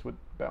puppies would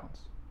bounce.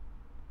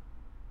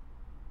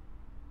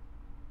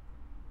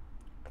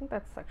 I think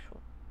that's sexual.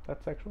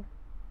 That's sexual?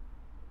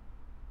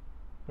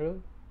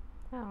 Really?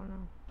 I don't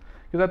know.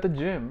 Because at the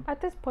gym,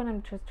 At this point,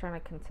 I'm just trying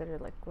to consider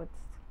like what's.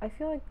 I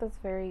feel like that's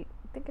very.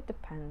 I think it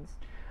depends.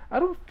 I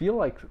don't feel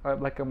like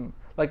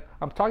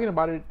I'm talking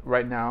about it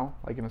right now,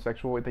 like in a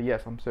sexual way. That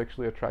yes, I'm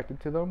sexually attracted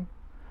to them.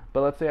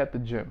 But let's say at the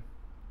gym,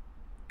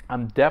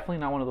 I'm definitely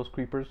not one of those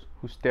creepers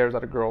who stares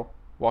at a girl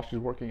while she's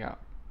working out.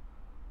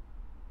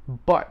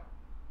 But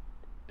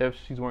if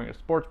she's wearing a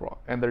sports bra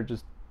and they're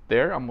just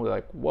there, I'm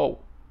like, whoa.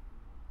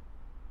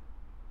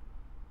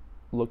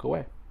 Look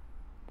away.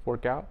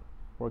 Work out.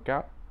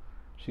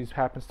 She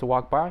happens to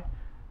walk by.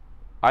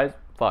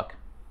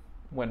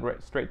 Went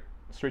right straight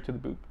to the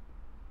boob.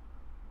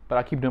 But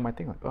I keep doing my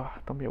thing like, oh,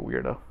 don't be a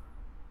weirdo.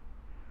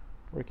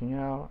 Working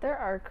out. There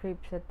are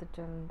creeps at the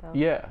gym though.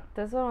 Yeah.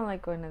 That's why I don't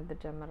like going to the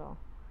gym at all.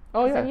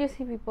 Oh yeah. Then you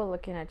see people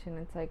looking at you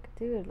and it's like,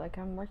 dude, like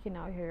I'm working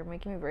out here, you're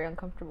making me very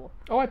uncomfortable.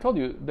 Oh, I told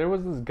you, there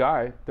was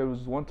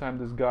one time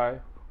this guy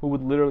who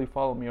would literally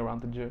follow me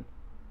around the gym.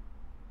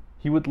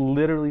 He would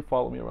literally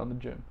follow me around the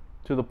gym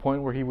to the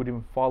point where he would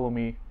even follow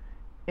me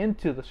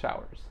into the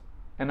showers.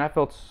 And I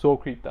felt so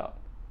creeped out.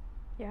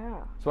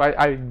 Yeah. So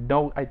I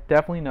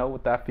definitely know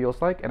what that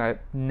feels like, and I've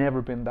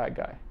never been that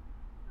guy.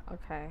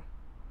 Okay.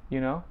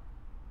 You know?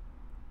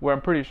 Where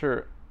I'm pretty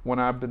sure when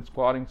I've been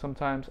squatting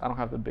sometimes, I don't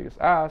have the biggest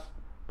ass,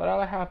 but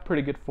I have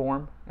pretty good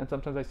form, and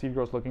sometimes I see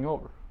girls looking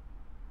over.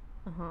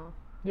 Uh-huh.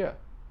 Yeah.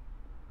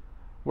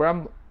 Where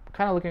I'm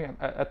kind of looking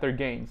at their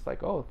gains,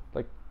 like, oh,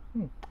 like,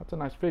 that's a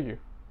nice figure.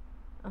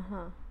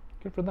 Uh-huh.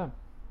 Good for them.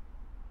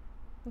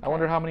 Okay. I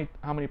wonder how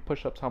many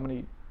push-ups, how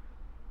many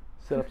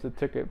sit-ups it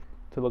took it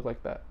to look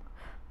like that.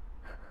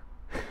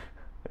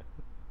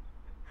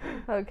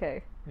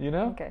 Okay. You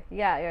know? Okay.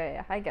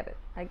 Yeah. I get it.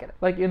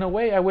 Like, in a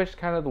way, I wish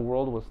kind of the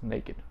world was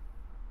naked.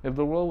 If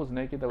the world was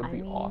naked, that would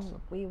be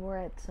awesome. We were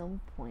at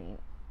some point.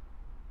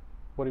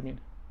 What do you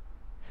mean?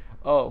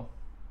 Oh,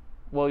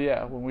 well,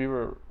 yeah. When we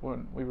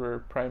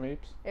were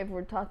primates. If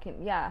we're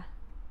talking, yeah.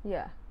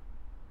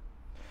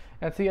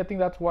 And see, I think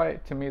that's why,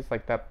 to me, it's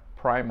like that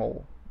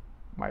primal,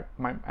 my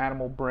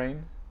animal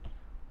brain.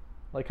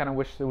 Like, kind of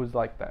wish it was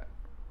like that.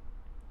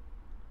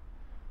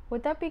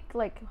 Would that be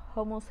like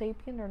Homo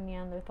sapien or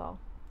Neanderthal?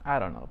 I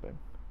don't know, babe.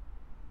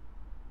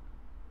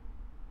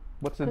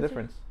 What's the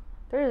difference?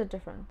 There is a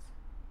difference.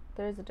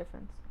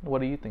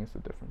 What do you think is the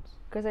difference?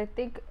 Because I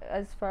think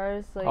as far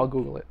as like... I'll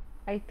Google it.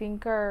 I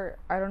think I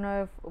don't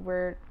know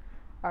if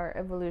our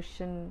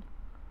evolution,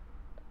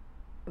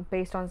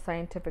 based on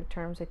scientific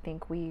terms, I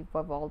think we've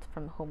evolved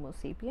from Homo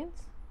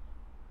sapiens.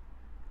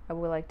 I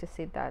would like to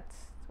say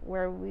that's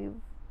where we've...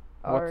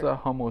 What's a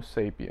Homo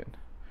sapien?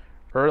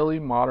 Early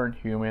modern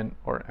human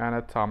or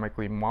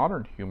anatomically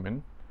modern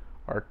human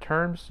are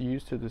terms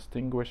used to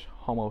distinguish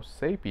Homo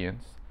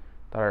sapiens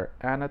that are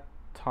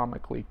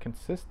anatomically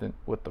consistent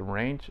with the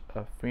range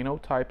of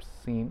phenotypes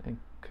seen in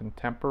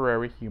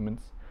contemporary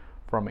humans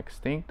from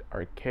extinct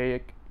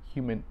archaic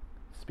human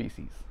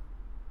species.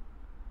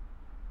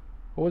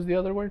 What was the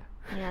other word?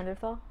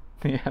 Neanderthal?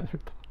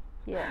 Neanderthal.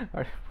 Yeah.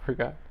 I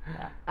forgot.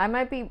 Yeah. I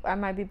might be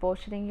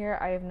bullshitting here.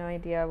 I have no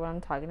idea what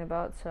I'm talking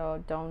about,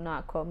 so don't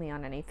not quote me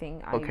on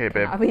anything. Okay, I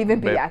babe. cannot even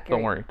be Babe,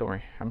 accurate. don't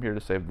worry. I'm here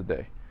to save the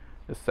day.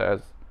 It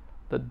says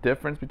the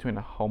difference between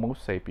a Homo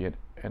sapien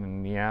and a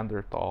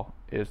Neanderthal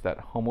is that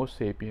Homo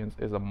sapiens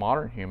is a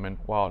modern human,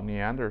 while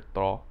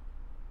Neanderthal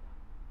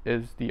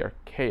is the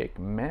archaic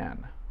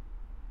man.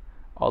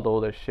 Although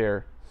they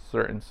share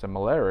certain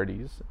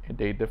similarities,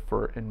 they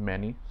differ in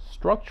many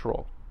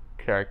structural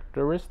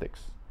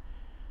characteristics.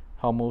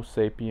 Homo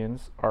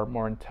sapiens are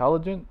more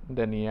intelligent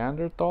than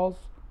Neanderthals,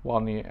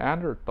 while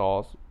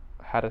Neanderthals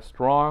had a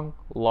strong,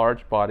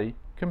 large body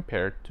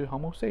compared to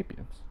Homo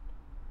sapiens.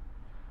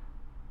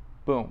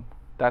 Boom.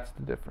 That's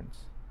the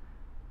difference.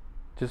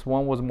 Just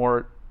one was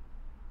more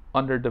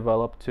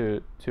underdeveloped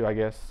to I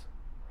guess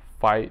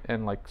fight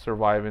and like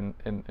survive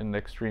in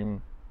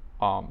extreme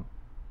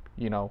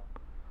you know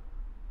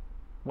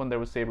when there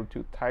was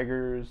saber-toothed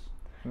tigers,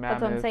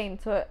 mammoths. That's what I'm saying.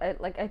 So,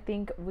 I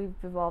think we've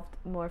evolved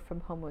more from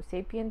Homo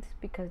sapiens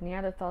because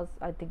Neanderthals,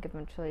 I think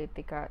eventually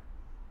they got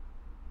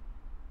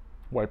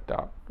wiped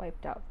out.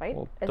 Wiped out, right?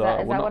 Well, is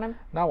that what I'm?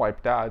 Not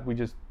wiped out. We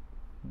just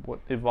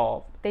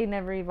evolved. They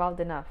never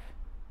evolved enough.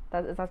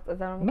 Is that what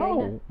I'm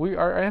No,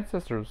 our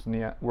ancestors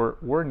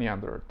were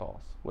Neanderthals.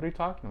 What are you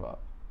talking about?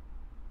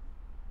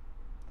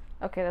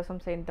 Okay, that's what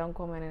I'm saying. Don't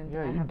comment and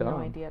I have no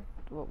idea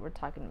what we're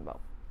talking about.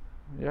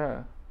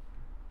 Yeah.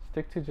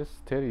 Stick to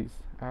just titties,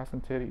 ass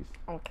and titties.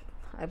 Okay,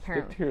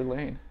 apparently. Stick to your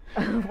lane.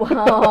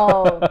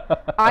 Wow.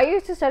 I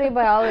used to study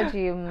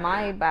biology.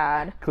 My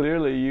bad.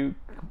 Clearly, you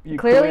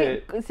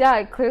clearly, quit.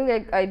 yeah.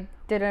 Clearly, I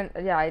didn't.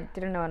 Yeah, I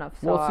didn't know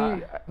enough. So, well,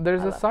 see,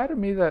 there's a side of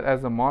me that,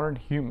 as a modern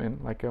human,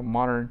 like a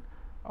modern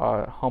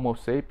Homo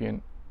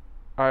sapien,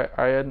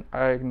 I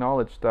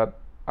acknowledge that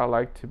I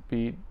like to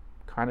be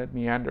kind of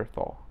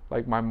Neanderthal,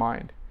 like my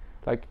mind,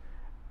 like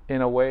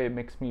in a way it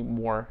makes me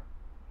more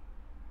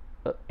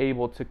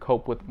able to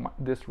cope with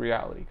this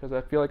reality, because I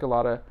feel like a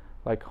lot of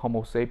like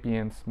Homo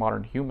sapiens,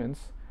 modern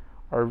humans,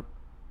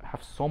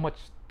 have so much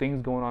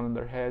things going on in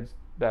their heads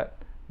that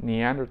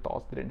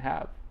Neanderthals didn't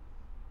have.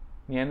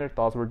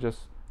 Neanderthals were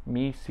just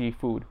me see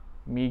food,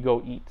 me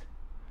go eat,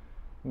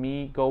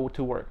 me go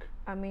to work.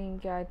 I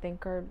mean, yeah, I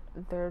think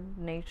their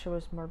nature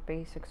was more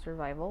basic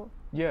survival.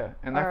 Yeah,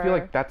 and I feel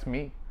like that's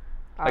me.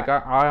 Like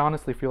I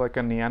honestly feel like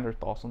a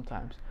Neanderthal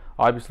sometimes.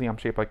 Obviously, I'm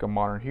shaped like a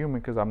modern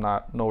human because I'm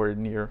not nowhere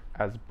near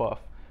as buff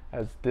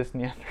as this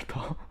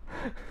Neanderthal.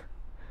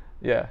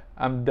 Yeah,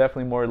 I'm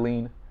definitely more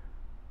lean.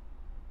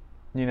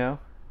 You know,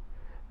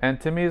 and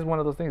to me, it's one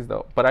of those things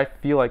though. But I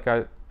feel like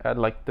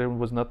like there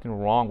was nothing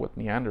wrong with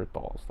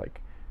Neanderthals.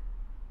 Like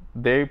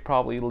they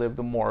probably lived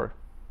a more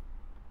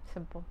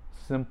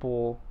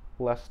simple,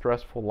 less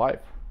stressful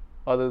life,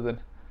 other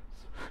than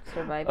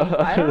surviving.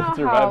 I don't know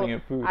surviving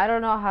in food. I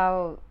don't know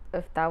how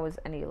if that was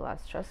any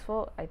less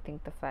stressful. I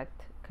think the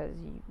fact because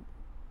you.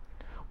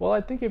 Well,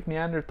 I think if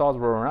Neanderthals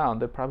were around,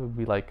 they'd probably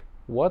be like,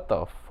 "What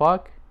the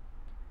fuck?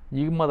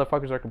 You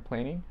motherfuckers are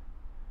complaining?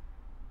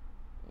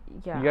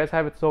 Yeah. You guys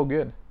have it so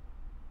good."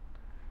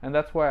 And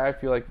that's why I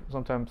feel like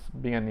sometimes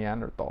being a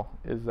Neanderthal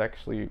is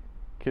actually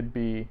could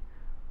bring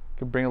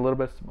a little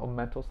bit of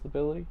mental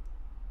stability,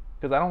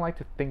 because I don't like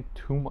to think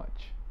too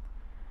much.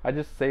 I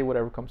just say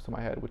whatever comes to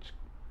my head, which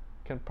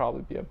can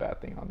probably be a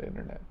bad thing on the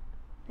internet.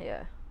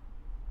 Yeah.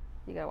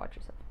 You gotta watch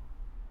yourself.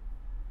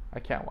 I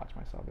can't watch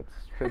myself. It's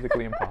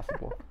physically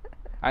impossible.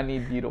 I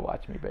need you to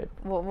watch me, babe.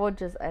 We'll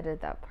just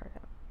edit that part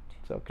out.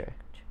 It's okay.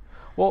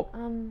 Well,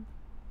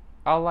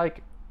 I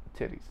like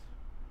titties.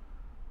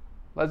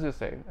 Let's just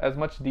say, as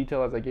much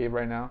detail as I gave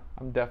right now,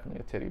 I'm definitely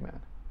a titty man.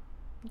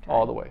 Okay.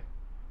 All the way.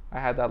 I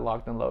had that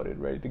locked and loaded,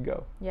 ready to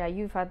go. Yeah,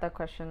 you've had that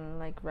question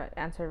like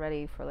answered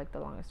ready for like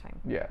the longest time.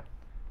 Yeah.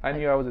 I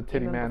knew I was a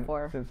titty man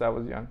since I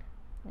was young.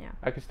 Yeah.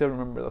 I can still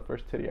remember the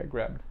first titty I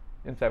grabbed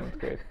in 7th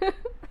grade.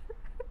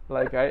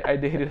 Like I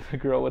dated a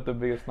girl with the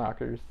biggest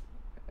knockers,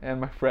 and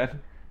my friend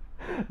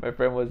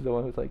was the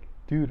one who's like,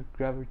 "Dude,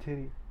 grab her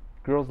titty.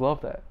 Girls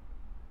love that."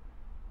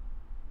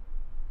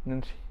 And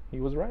then he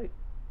was right.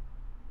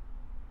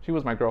 She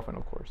was my girlfriend,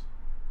 of course,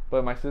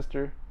 but my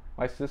sister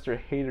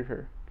hated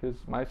her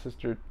because my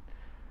sister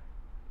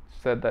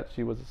said that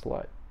she was a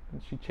slut,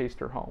 and she chased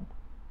her home.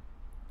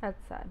 That's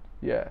sad.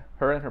 Yeah,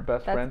 her and her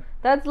best friend.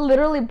 That's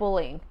literally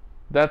bullying.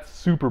 That's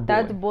super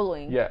bullying. That's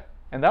bullying. Yeah,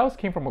 and that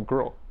came from a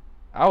girl.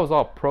 I was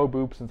all pro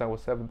boob since I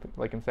was in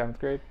 7th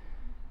grade,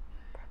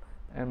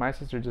 and my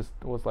sister just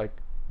was like,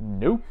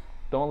 "Nope,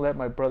 don't let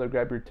my brother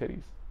grab your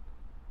titties,"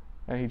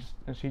 and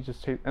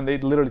they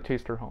literally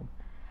chased her home.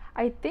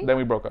 I think. Then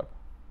we broke up,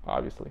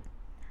 obviously.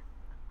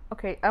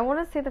 Okay, I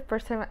want to say the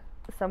first time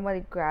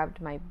somebody grabbed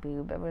my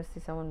boob, I want to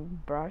say someone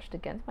brushed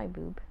against my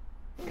boob.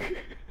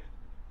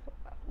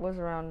 Was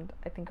around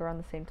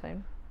the same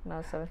time when I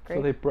was 7th grade.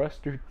 So they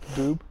brushed your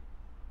boob?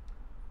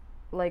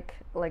 Like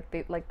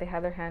they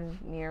had their hand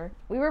near.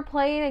 We were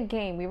playing a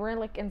game. We were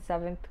in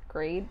 7th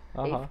grade,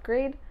 8th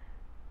grade.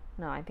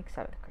 No, I think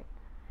 7th grade.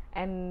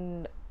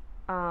 And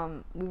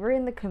we were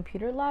in the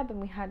computer lab and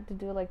we had to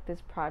do like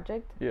this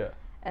project. Yeah.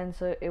 And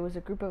so it was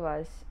a group of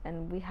us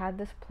and we had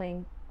this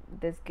playing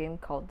this game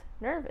called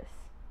Nervous,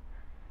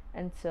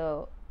 and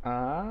so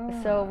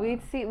Ah.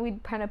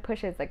 we'd kind of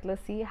push it. It's like,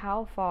 let's see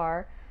how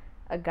far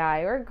a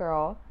guy or a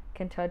girl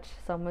can touch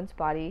someone's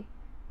body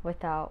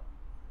without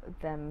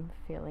them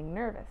feeling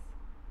nervous.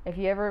 If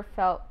you ever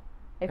felt,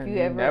 if And you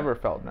you ever never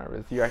felt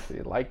nervous. You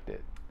actually liked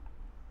it.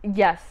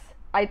 yes,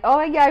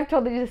 yeah, I've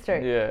told you the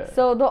story. Yeah.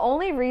 So the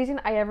only reason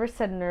I ever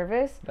said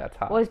nervous That's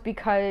hot. was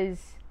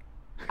because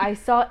I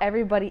saw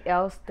everybody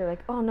else. They're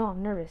like, oh no,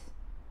 I'm nervous.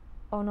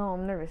 Oh no,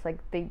 I'm nervous. Like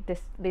they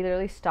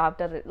literally stopped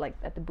at it, like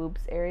at the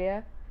boobs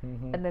area,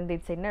 Mm-hmm. and then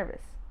they'd say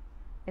nervous.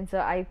 And so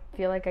I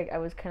feel like I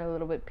was kind of a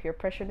little bit peer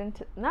pressured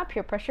into, not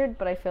peer pressured,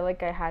 but I feel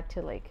like I had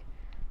to like,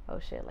 oh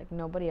shit, like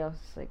nobody else,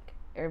 like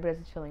everybody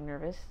else is feeling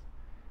nervous,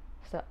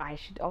 so I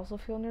should also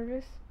feel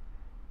nervous.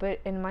 But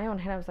in my own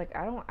head, I was like,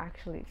 I don't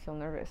actually feel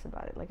nervous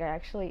about it. Like I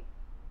actually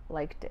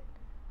liked it.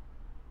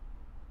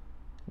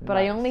 But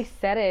I only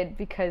said it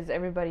because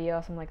everybody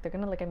else, I'm like, they're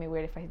gonna look at me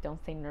weird if I don't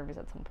say nervous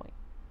at some point.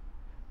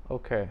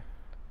 Okay.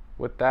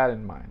 With that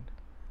in mind,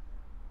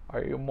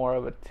 are you more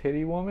of a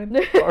titty woman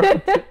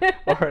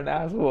or an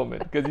ass woman?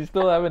 Because you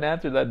still haven't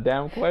answered that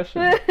damn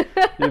question.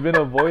 You've been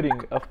avoiding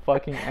a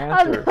fucking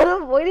answer. I'm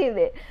not avoiding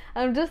it.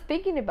 I'm just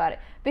thinking about it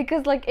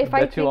because, like, if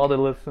I bet you all the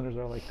listeners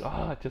are like,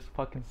 oh, just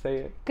fucking say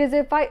it. Because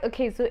if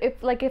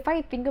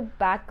I think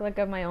back like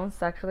of my own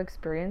sexual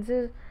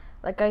experiences,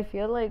 like I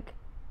feel like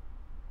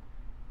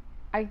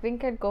I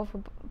think I'd go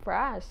for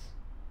ass.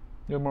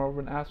 You're more of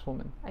an ass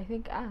woman. I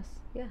think ass.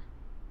 Yeah.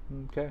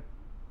 Okay.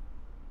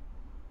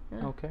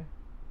 Yeah. Okay.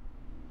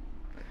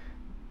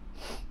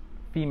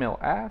 Female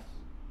ass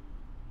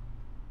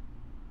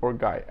or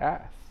guy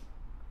ass?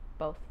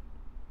 Both.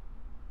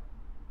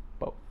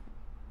 Both.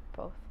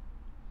 Both.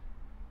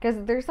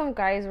 Because there's some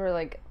guys who are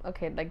like,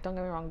 okay, like don't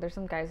get me wrong, there's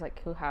some guys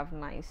like who have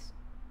nice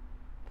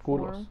Culos.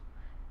 form,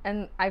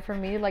 and for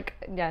me, like,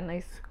 yeah,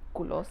 nice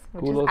culos,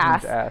 which Culos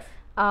is ass.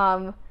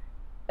 means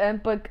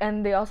ass.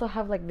 And they also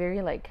have like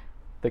very like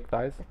Thick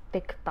thighs?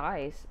 thick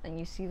thighs, and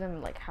you see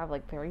them like have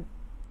like very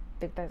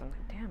thick thighs. I'm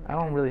like, damn.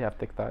 I don't really have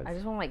thick thighs. I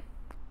just want like.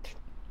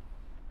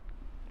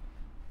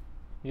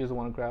 You just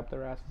want to grab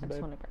their asses, I just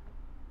babe? want to grab.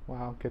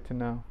 Wow, good to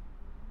know.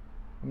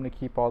 I'm going to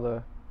keep all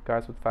the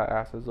guys with fat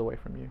asses away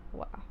from you.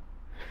 Wow.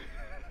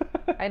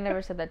 I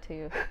never said that to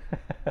you.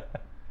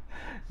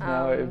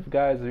 No, if you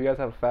guys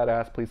have a fat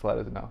ass, please let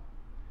us know.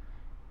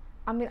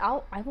 I mean,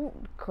 I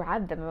won't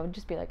grab them. I would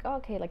just be like, oh,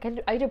 okay, like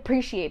I'd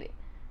appreciate it.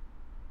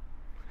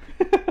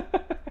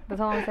 That's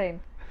all I'm saying.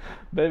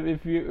 But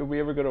if we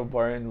ever go to a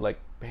bar and like,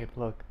 babe,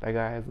 look, that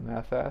guy has an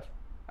ass,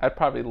 I'd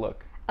probably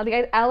look.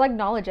 I'll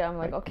acknowledge it. I'm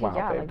like, okay, wow,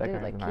 yeah, babe, like that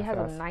dude, guy has like a he nice has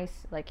ass. a nice,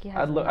 like he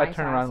has. I'd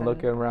turn around,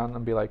 look around,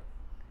 and be like,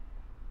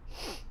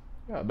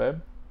 yeah, babe,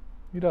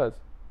 he does.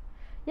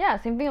 Yeah,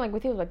 same thing like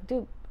with you, like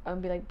dude.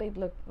 I'd be like, babe,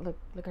 look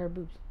at her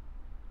boobs.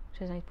 She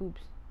has nice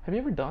boobs. Have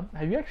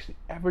you actually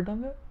ever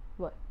done that?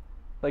 What?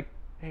 Like,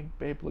 hey,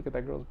 babe, look at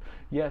that girl's.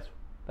 Yes,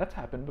 that's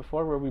happened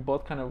before, where we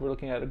both kind of were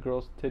looking at a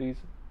girl's titties.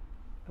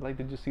 Like,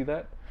 did you see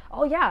that?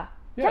 Oh yeah,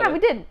 Yeah, we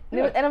did.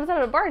 yeah. And I was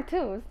at a bar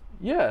too.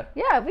 Yeah.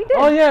 Yeah, we did.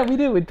 Oh yeah, we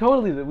did. We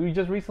totally did. We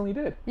just recently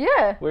did.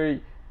 Yeah. Where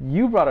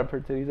you brought up her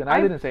titties and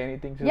I didn't say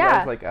anything. So I Yeah.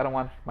 was like, I don't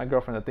want my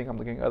girlfriend to think I'm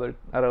looking at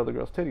other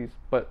girls' titties.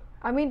 But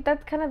I mean,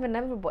 that's kind of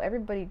inevitable.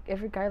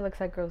 Every guy looks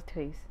at girls'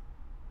 titties.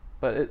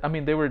 I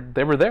mean, they were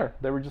there.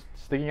 They were just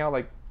sticking out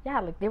like. Yeah,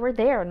 like they were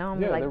there. Now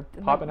I'm Yeah, like,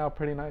 they're popping out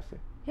pretty nicely.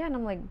 Yeah, and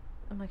I'm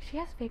like, she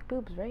has fake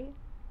boobs, right?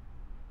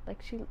 Like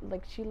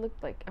she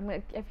looked like, I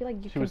mean, I feel like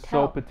you She can was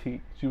tell. so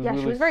petite. She was Yeah,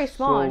 really she was very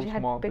small, and so she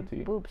had small big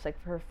petite. boobs,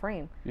 like for her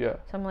frame. Yeah.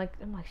 So I'm like,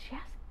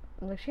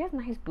 she has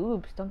nice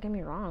boobs. Don't get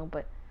me wrong,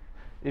 but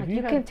If like,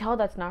 you can tell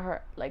that's not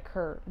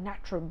her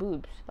natural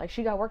boobs. Like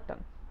she got work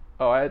done.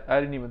 Oh, I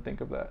didn't even think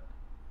of that.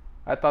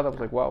 I thought that was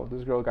like, wow,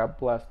 this girl got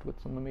blessed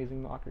with some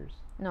amazing knockers.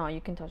 No,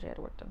 you can tell she had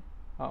work done.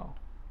 Oh.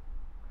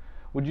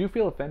 Would you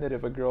feel offended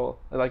if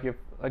if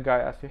a guy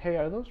asked you, hey,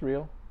 are those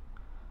real?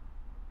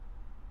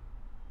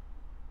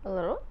 A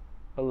little.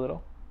 A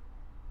little.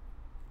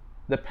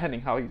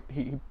 Depending how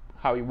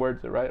he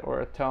words it, right?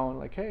 Or a tone,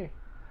 like, hey,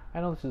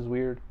 I know this is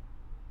weird,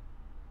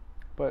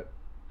 but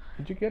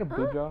did you get a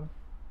boob job?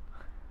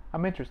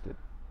 I'm interested.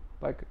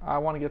 Like, I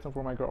want to get some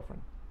for my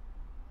girlfriend.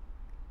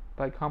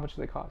 Like, how much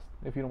do they cost,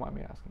 if you don't mind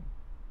me asking?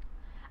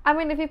 I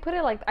mean, if you put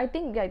it like, I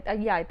think,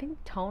 I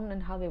think tone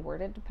and how they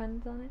word it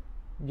depends on it.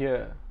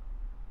 Yeah.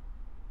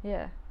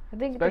 Yeah. I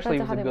think Especially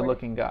it if depends on it's how a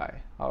good-looking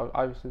guy.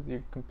 Obviously,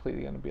 you're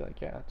completely going to be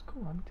like, yeah, that's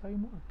cool. Let me tell you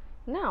more.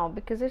 No,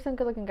 because there's some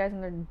good-looking guys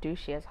and they're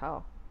douchey as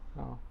hell.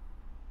 Oh.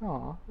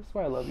 Aw, that's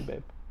why I love you,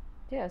 babe.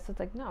 Yeah, so it's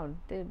like, no,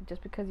 dude,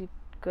 just because you're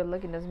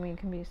good-looking doesn't mean you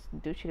can be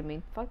douchey to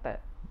me. Fuck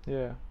that.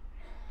 Yeah.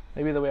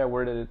 Maybe the way I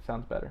worded it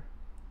sounds better.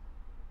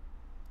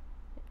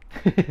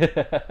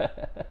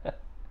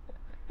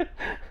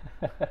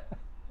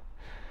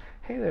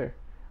 Hey there.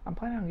 I'm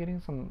planning on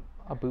getting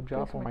a boob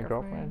job for my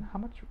girlfriend. How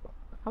much?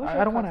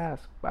 I don't want to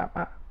ask.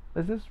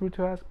 Is this rude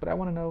to ask? But I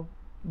want to know.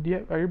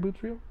 Are your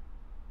boobs real?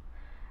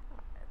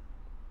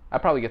 I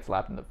probably get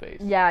slapped in the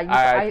face. Yeah,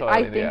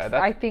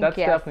 I think that's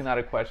yes. definitely not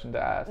a question to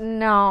ask.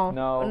 No,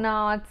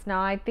 No, it's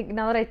not. I think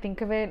now that I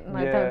think of it, and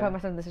I thought about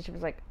myself in this situation,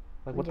 was like,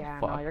 what the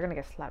fuck? No, you're gonna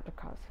get slapped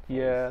across the face.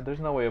 Yeah, there's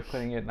no way of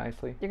putting it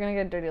nicely. You're gonna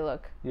get a dirty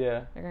look.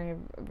 Yeah. You're gonna get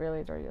a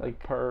really dirty look.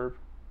 Like perv.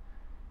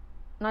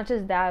 Not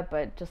just that,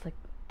 but just like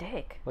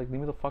dick. Like, leave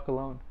me the fuck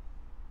alone.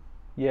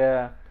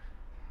 Yeah.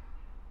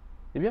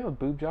 If you have a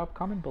boob job,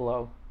 comment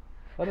below.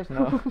 Let us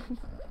know.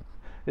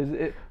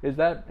 Is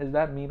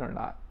that mean or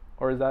not?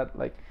 Or is that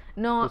like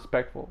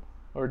respectful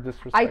or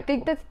disrespectful? I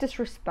think that's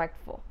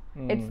disrespectful.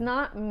 It's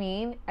not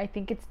mean. I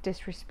think it's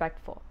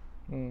disrespectful.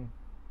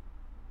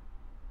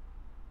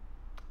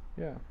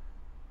 Yeah.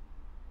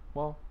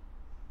 Well,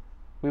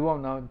 we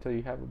won't know until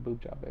you have a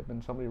boob job, babe,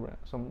 and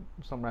some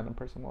random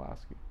person will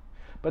ask you.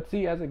 But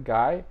see, as a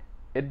guy,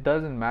 it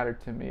doesn't matter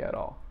to me at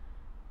all.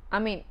 I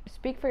mean,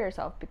 speak for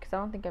yourself, because I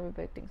don't think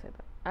everybody thinks like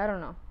that. I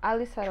don't know. At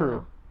least I don't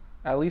know.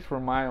 At least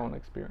from my own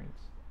experience.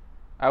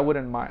 I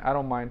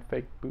don't mind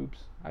fake boobs.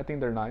 I think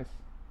they're nice.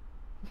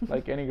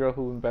 Like any girl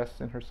who invests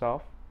in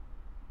herself,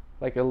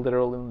 like a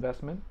literal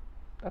investment,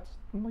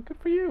 I'm like, good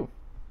for you.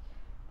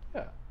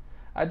 Yeah.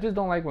 I just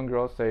don't like when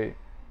girls say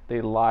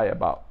they lie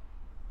about,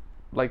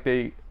 like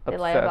they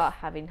lie about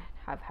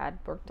have had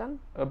work done.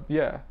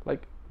 Yeah,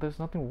 like there's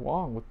nothing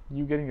wrong with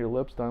you getting your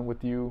lips done,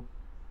 with you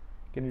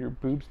getting your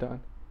boobs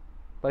done.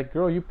 Like,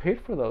 girl, you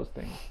paid for those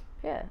things.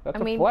 Yeah, that's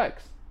a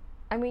flex.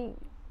 I mean,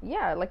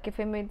 yeah, like if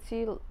it makes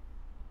you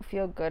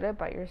feel good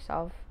about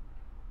yourself,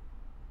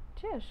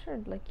 yeah, sure,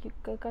 like you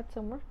got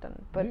some work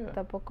done. But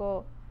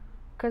tampoco,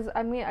 because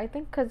I mean, I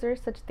think because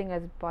there's such thing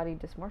as body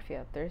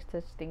dysmorphia. There's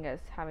such thing as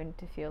having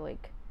to feel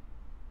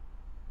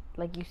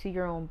like you see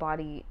your own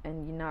body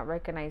and you not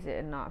recognize it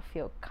and not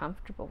feel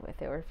comfortable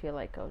with it, or feel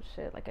like, oh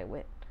shit, like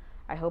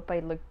I hope I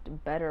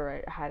looked better,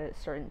 or I had a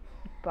certain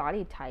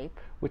body type.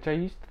 Which I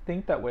used to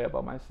think that way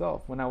about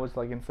myself when I was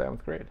like in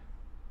 7th grade.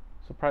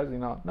 Surprisingly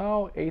not.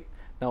 No, 8th.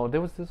 No,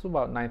 this was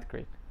about 9th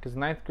grade. Because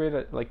 9th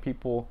grade, like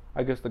people,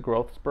 I guess the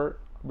growth spurt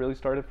really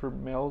started for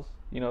males.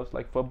 You know, it's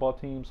like football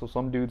teams. So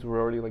some dudes were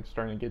already like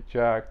starting to get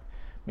jacked.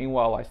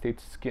 Meanwhile, I stayed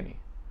skinny.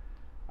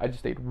 I just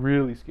stayed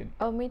really skinny.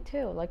 Oh, me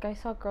too. Like I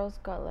saw girls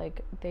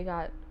they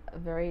got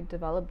very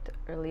developed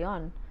early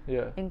on.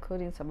 Yeah.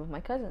 Including some of my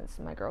cousins,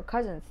 my girl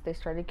cousins. They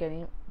started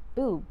getting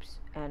boobs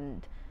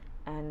and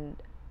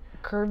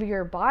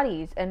curvier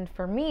bodies. And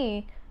for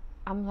me,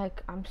 I'm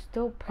like, I'm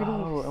still pretty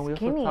skinny. Oh, and we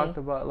also talked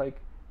about like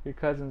your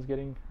cousins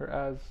getting her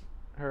ass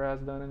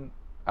done, and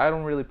I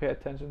don't really pay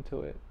attention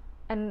to it.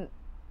 And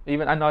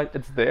even I know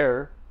it's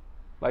there,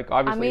 like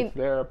obviously it's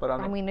there, but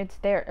I mean it's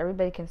there.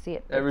 Everybody can see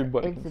it.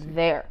 Everybody can see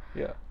there.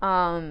 Yeah.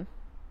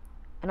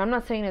 And I'm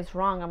not saying it's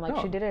wrong. I'm like,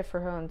 she did it for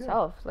her own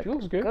self. Like, she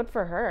looks good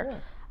for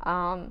her.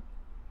 Yeah.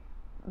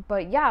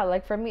 But yeah,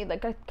 like for me,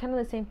 like I kind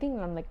of the same thing.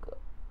 I'm like,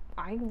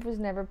 I was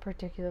never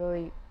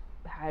particularly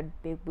had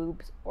big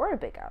boobs or a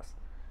big ass.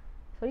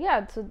 So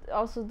yeah, so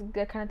also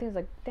that kind of thing is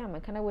like, damn, I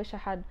kind of wish I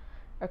had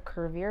a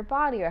curvier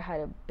body, or had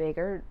a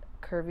bigger,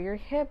 curvier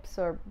hips,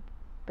 or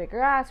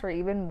bigger ass, or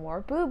even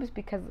more boobs,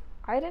 because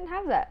I didn't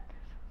have that.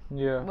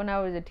 Yeah. When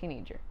I was a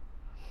teenager.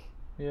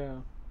 Yeah.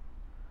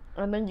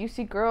 And then you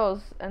see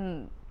girls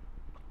and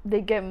they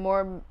get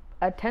more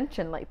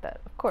attention like that,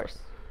 of course.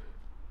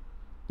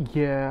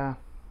 Yeah.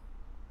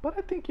 But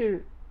I think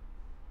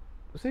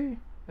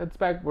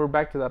we're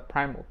back to that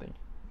primal thing.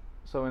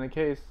 So in a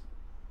case,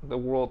 the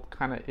world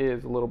kind of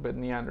is a little bit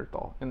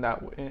Neanderthal in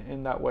that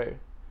way.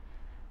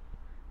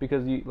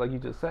 Because like you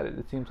just said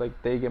it seems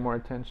like they get more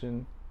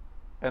attention.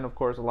 And of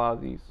course, a lot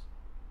of these.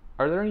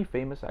 Are there any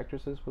famous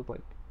actresses with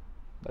like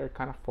that are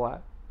kind of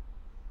flat?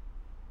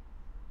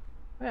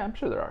 Yeah, I'm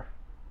sure there are.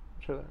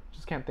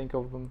 Just can't think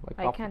of them like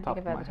off the top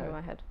of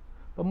my head.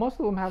 But most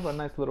of them have a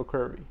nice little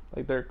curvy.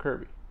 Like they're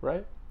curvy,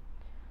 right?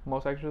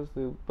 Most actresses,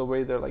 the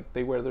way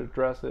they wear their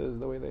dresses,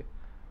 the way they.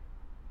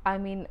 I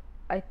mean,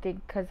 I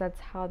think because that's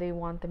how they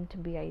want them to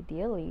be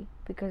ideally.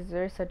 Because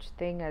there's such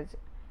thing as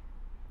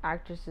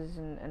actresses,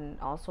 and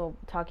also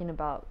talking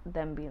about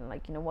them being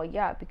like, you know, well,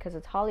 yeah, because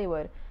it's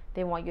Hollywood,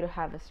 they want you to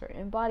have a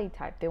certain body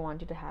type. They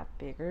want you to have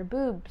bigger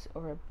boobs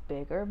or a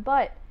bigger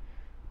butt.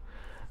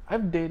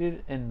 I've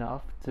dated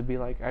enough to be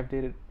like, I've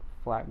dated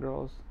flat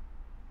girls,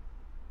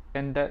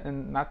 and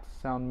not to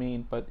sound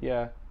mean, but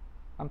yeah,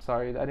 I'm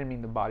sorry, I didn't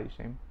mean to body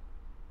shame.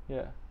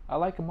 Yeah, I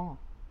like them all.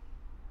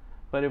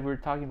 But if we're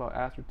talking about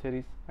ass or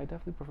titties, I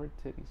definitely prefer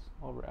titties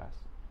over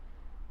ass.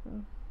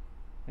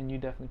 And you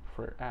definitely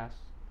prefer ass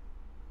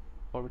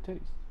over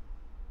titties.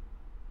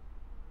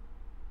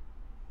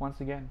 Once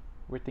again,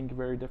 we're thinking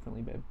very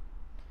differently, babe.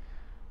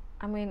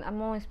 I mean,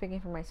 I'm only speaking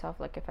for myself.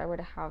 Like, if I were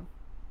to have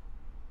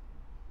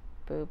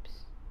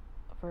boobs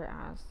over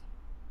ass,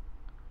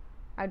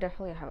 I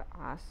definitely have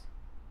ass.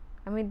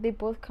 I mean, they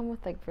both come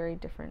with like very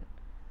different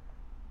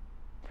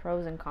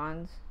pros and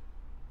cons.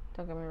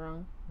 Don't get me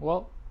wrong.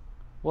 Well,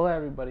 we'll let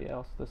everybody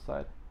else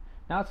decide.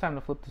 Now it's time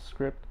to flip the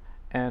script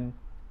and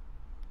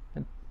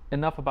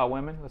enough about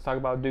women. Let's talk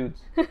about dudes.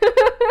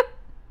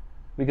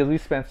 Because we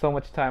spent so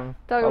much time,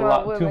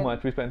 too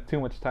much. We spent too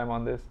much time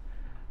on this.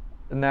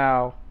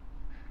 Now,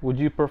 Would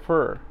you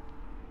prefer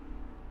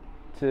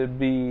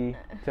to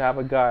have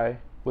a guy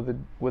with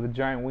a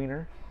giant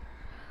wiener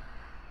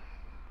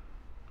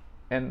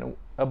and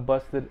a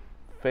busted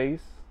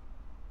face?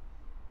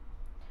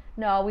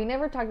 No, we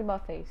never talked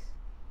about face.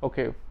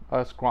 Okay,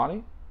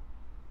 scrawny?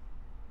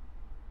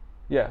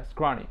 Yeah,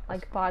 scrawny.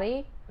 Like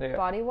body? Yeah.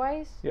 Body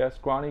wise? Yeah,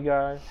 scrawny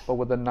guy, but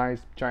with a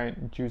nice,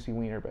 giant, juicy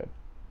wiener bed.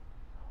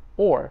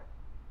 Or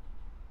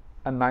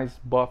a nice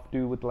buff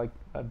dude with like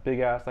a big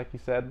ass, like you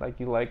said, like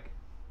you like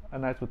a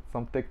nice with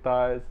some thick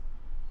thighs,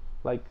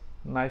 like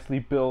nicely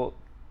built,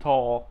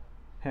 tall,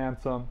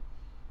 handsome,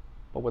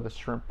 but with a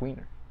shrimp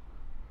wiener.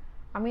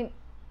 I mean,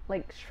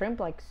 like shrimp,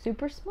 like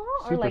super small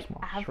or Super like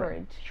small.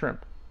 average?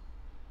 Shrimp.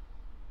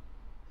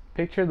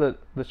 Picture the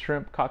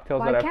shrimp cocktails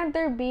Why that can't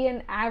there be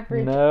an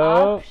average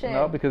No, option?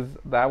 no, because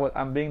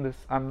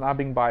I'm not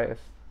being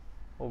biased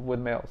with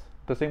males.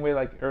 The same way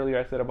like earlier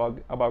I said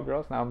about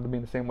girls, now I'm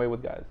being the same way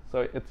with guys.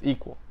 So it's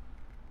equal.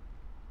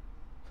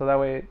 So that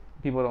way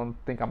people don't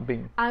think I'm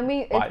being I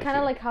mean, it's biased kind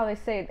of here. like how they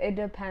say it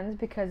depends,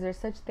 because there's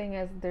such thing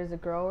as there's a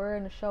grower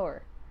and a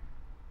shower.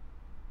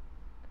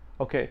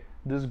 Okay,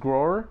 this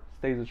grower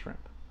stays a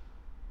shrimp.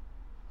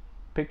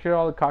 Picture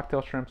all the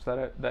cocktail shrimps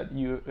that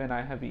you and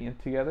I have eaten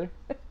together.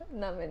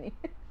 Not many.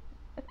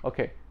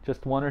 Okay,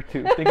 just one or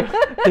two. Think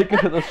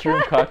of those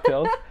shrimp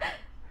cocktails.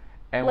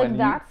 And Like when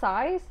that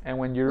size? and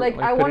when you're Like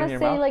I put it want in to your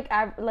say mouth,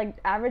 like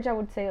average, I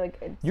would say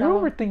like you're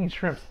overthinking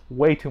shrimps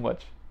way too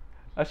much.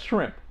 A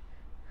shrimp.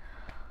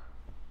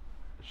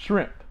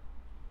 Shrimp.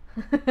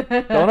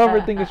 Don't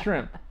overthink a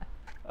shrimp.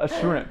 A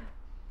shrimp.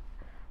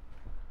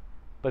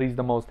 But he's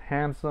the most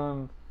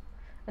handsome.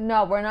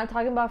 No, we're not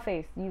talking about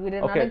face. You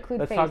did not Okay,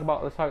 include let's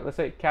face. let's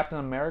say Captain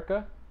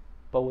America,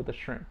 but with a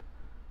shrimp.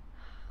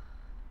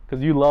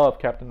 Because you love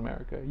Captain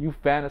America. You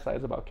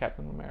fantasize about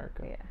Captain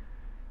America. Yeah.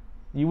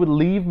 You would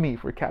leave me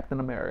for Captain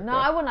America. No,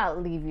 I will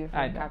not leave you for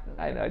I know, Captain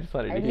I America. know. I just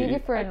wanted to I'd hear leave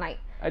you for a night.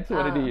 I just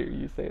wanted to hear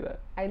you say that.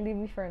 I'd leave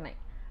you for a night.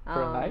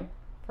 For a night?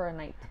 For a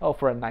night. Oh,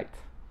 for a night.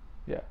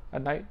 Yeah, a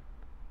night.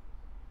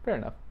 Fair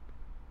enough.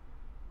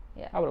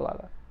 Yeah. I would allow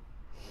that.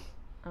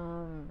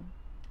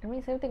 I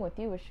mean, same thing with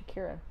you with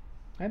Shakira.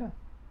 I know.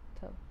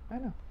 So. I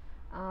know.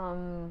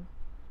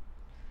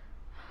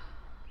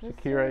 let's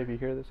Shakira, see. if you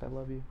hear this, I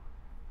love you.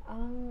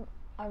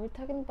 Are we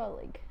talking about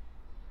like?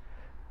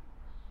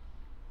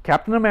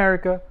 Captain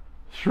America,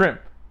 shrimp.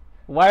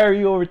 Why are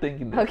you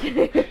overthinking this?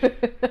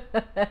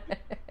 Okay.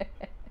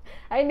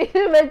 I need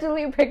to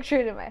mentally picture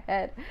it in my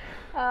head.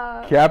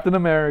 Captain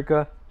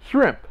America,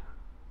 shrimp.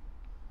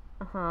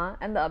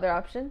 And the other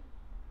option?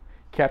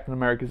 Captain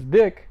America's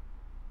dick.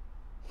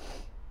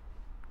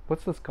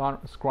 What's the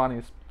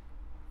scrawniest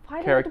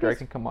Why character does I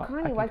can come up?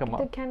 scrawny? I can Why come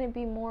up. can it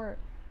be more?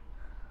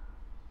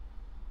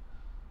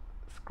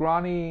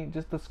 Scrawny,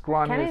 just the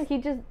scrawniest. Can't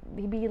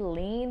he be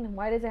lean?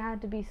 Why does it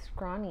have to be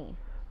scrawny?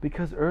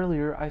 Because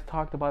earlier I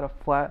talked about a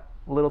flat,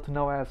 little to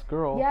no ass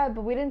girl. Yeah,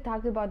 but we didn't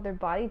talk about their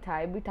body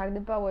type. We talked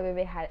about whether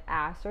they had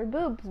ass or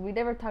boobs. We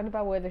never talked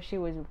about whether she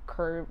was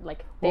curved, like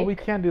thick. Well, we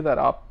can't do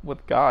that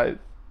with guys.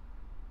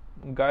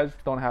 Guys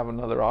don't have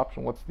another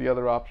option. What's the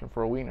other option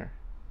for a wiener?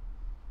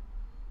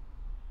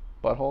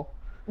 Butthole?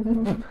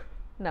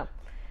 No.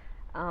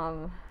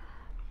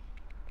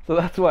 So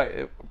that's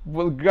why,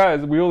 well,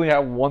 guys, we only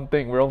have one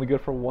thing. We're only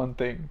good for one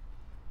thing.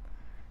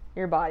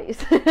 Your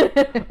bodies.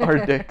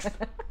 Our dicks.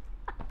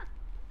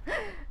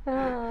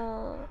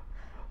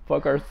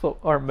 Fuck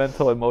our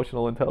mental,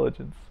 emotional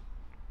intelligence.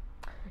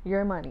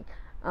 Your money.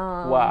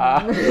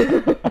 Wow.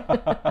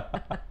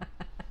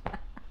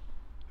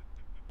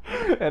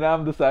 And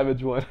I'm the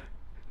savage one.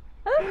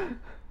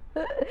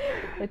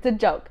 It's a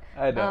joke.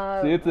 I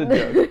know. See, it's a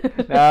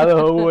joke. Now the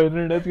whole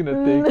internet's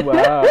gonna think,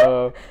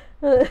 wow.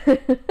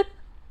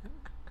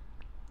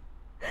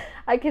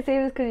 I can say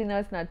this because you know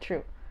it's not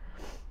true.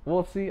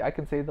 Well, see, I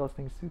can say those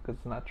things too because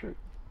it's not true.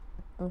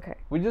 Okay.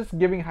 We're just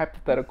giving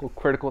hypothetical,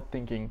 critical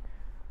thinking.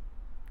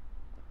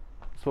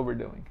 That's what we're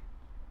doing.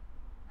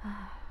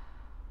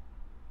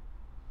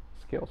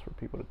 Skills for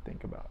people to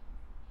think about.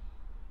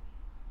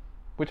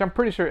 Which I'm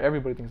pretty sure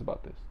everybody thinks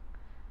about this.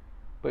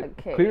 But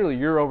Okay. clearly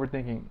you're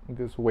overthinking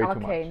this way too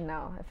much. Okay,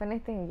 no. If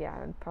anything, yeah,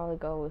 I'd probably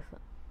go with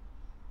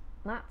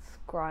not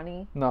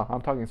scrawny. No,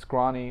 I'm talking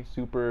scrawny,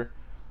 super.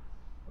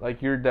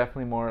 Like you're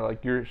definitely more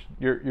like you're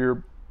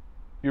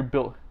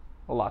built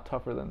a lot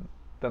tougher than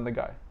the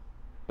guy,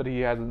 but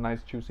he has a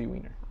nice juicy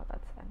wiener. Oh,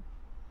 that's sad.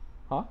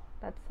 Huh?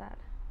 That's sad.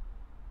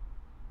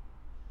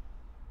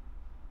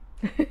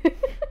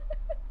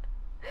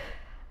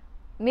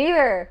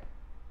 Neither.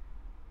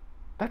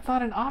 That's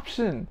not an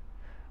option.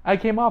 I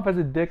came off as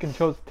a dick and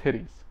chose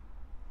titties.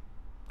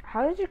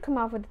 How did you come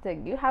off with the dick?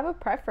 You have a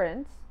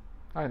preference.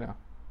 I know.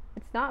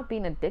 It's not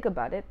being a dick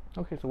about it.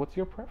 Okay, so what's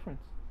your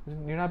preference?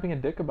 You're not being a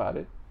dick about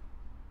it.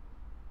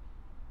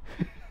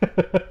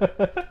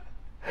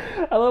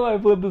 I love how I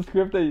flipped the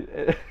script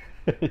that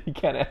you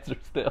can't answer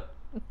still.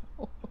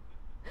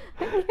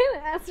 I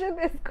can't answer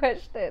this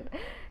question.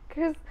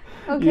 Cause,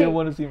 okay. You don't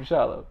want to seem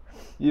shallow.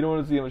 You don't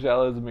want to seem as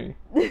shallow as me.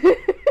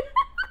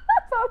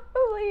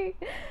 Probably.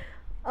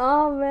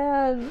 Oh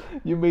man.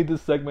 You made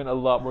this segment a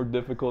lot more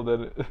difficult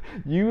than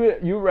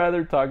it, you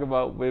rather talk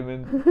about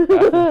women's ass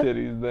and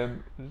titties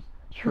than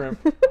shrimp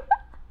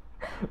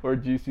or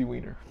juicy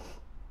wiener.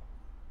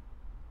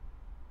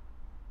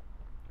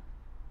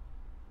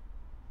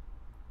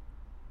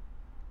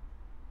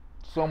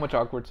 So much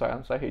awkward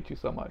silence. I hate you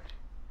so much.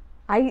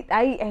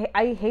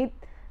 I hate.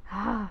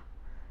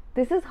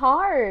 This is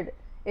hard.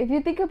 If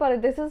you think about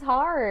it, this is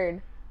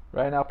hard.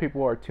 Right now,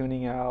 people are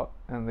tuning out,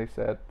 and they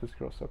said this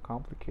girl's so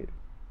complicated.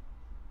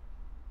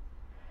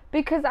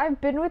 Because I've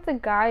been with a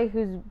guy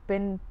who's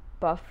been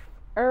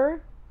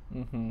buffer,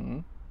 Mm-hmm.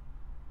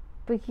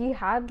 but he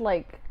had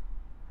like,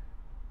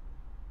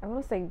 I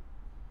want to say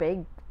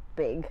big,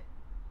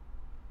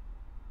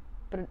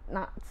 but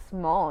not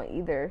small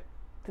either.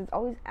 It's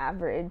always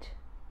average.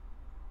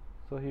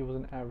 So he was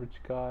an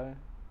average guy,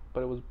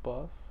 but it was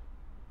buff.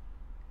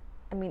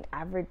 I mean,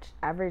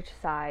 average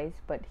size,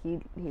 but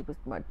he was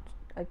much.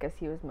 I guess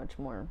he was much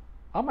more.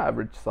 I'm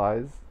average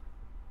size,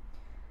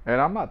 and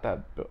I'm not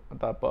that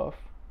buff.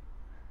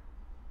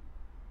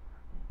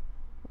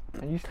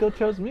 And you still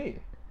chose me.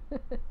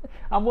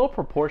 I'm well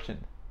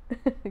proportioned.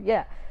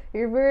 Yeah,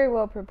 you're very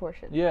well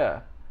proportioned.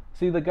 Yeah.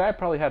 See, the guy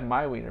probably had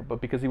my wiener, but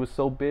because he was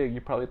so big,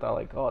 you probably thought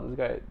like, oh, this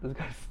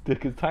guy's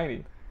dick is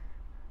tiny.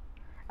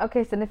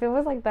 Okay, so if it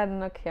was like that,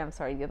 then okay, I'm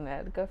sorry, you're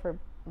gonna go for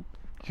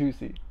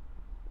Juicy.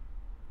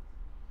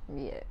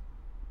 yeah.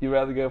 You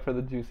rather go for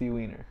the juicy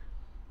wiener.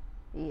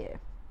 Yeah.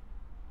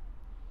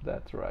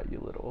 That's right, you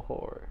little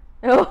whore.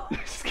 Oh.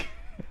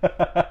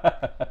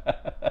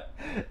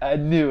 I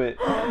knew it.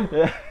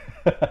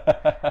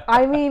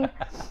 I mean,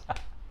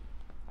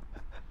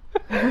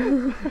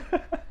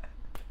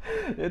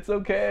 it's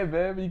okay,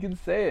 babe. You can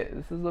say it.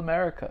 This is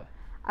America.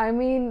 I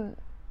mean,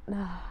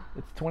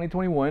 It's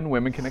 2021.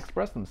 Women can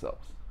express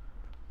themselves.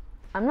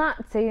 I'm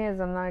not saying as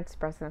I'm not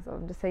expressing myself.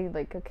 I'm just saying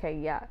like, okay,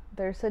 yeah,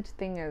 there's such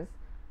thing as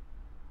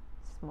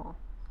small.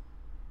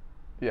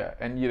 Yeah,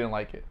 and you didn't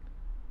like it.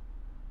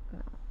 No.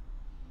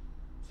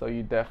 So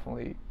you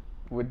definitely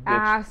would It ditch.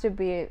 has to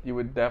be. You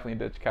would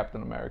definitely ditch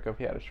Captain America if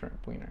he had a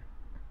shrimp wiener.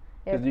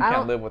 If Because you I can't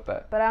don't- live with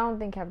that. But I don't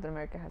think Captain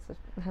America has this.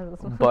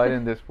 But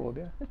in this world,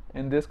 yeah.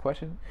 In this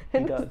question, he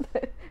does.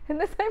 In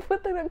this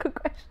hypothetical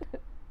question.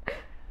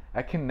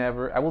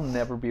 I will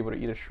never be able to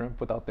eat a shrimp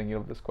without thinking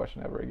of this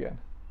question ever again.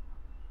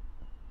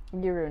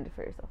 You ruined it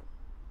for yourself.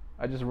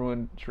 I just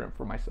ruined shrimp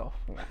for myself.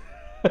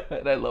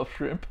 And I love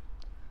shrimp.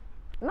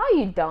 No,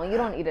 you don't. You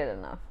don't eat it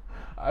enough.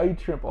 I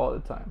eat shrimp all the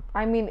time.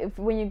 I mean,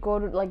 when you go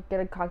to like get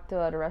a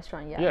cocktail at a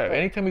restaurant, yeah. Yeah, but-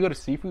 anytime we go to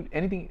seafood,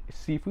 anything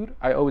seafood,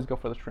 I always go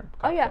for the shrimp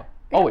Oh yeah. cocktail.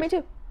 Yeah, Always. me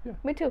too. Yeah.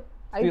 Me too.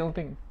 It's the only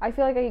thing. I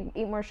feel like I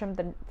eat more shrimp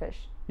than fish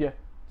Yeah.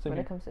 Same when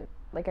here. it comes to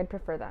like I'd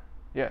prefer that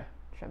Yeah.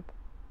 shrimp.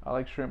 I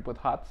like shrimp with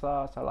hot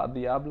sauce, a la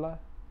diabla.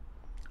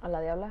 A la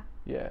diabla,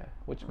 Yeah,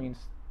 which means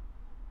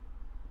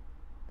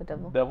the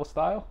devil. devil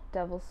style,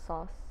 Devil's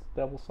sauce.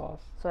 devil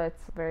sauce, So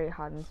it's very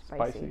hot and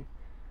spicy.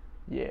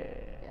 Yeah.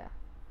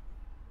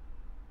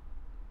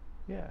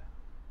 Yeah.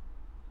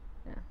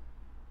 Yeah.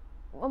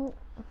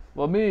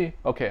 Well, me,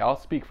 okay, I'll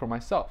speak for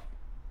myself.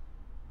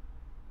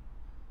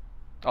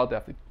 I'll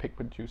definitely pick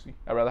with juicy.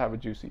 I'd rather have a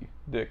juicy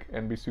dick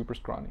and be super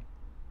scrawny.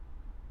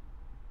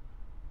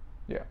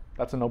 Yeah,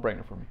 that's a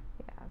no-brainer for me.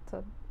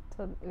 yeah.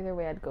 So either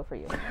way, I'd go for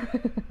you.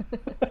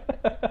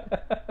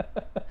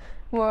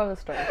 Moral of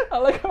the story. I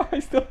like how I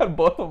still had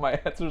both of my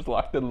answers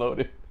locked and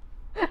loaded.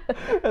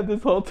 And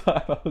this whole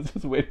time I was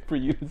just waiting for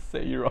you to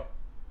say you're wrong.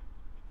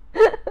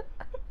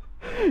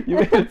 You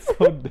made it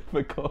so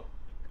difficult.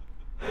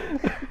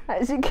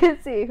 As you can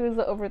see, who's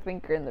the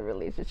overthinker in the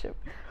relationship?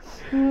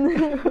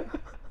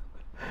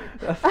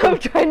 That's I'm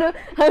trying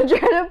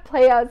to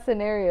play out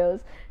scenarios,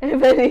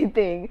 if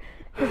anything,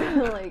 because I'm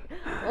like,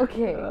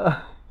 okay,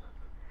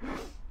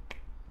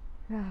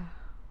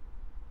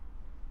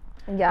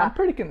 yeah, I'm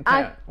pretty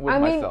content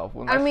with myself,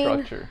 with my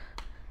structure.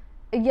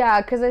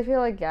 Yeah, because I feel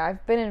like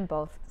I've been in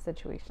both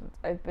situations.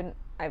 I've been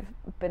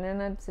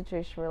in a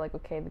situation where like,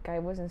 okay, the guy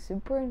wasn't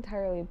super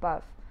entirely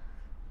buff,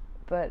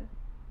 but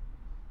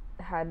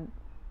had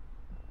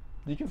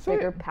You can say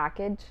bigger it.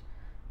 package,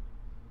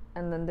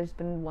 and then there's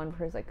been one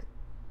where he's like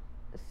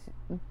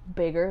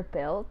bigger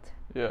built,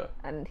 Yeah,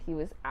 and he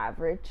was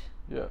average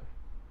yeah,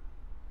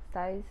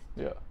 sized,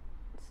 yeah,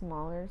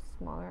 smaller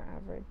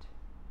average.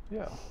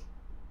 yeah.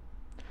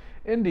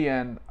 In the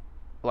end,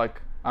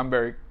 like,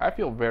 I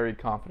feel very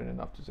confident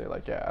enough to say,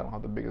 like, yeah, I don't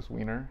have the biggest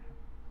wiener,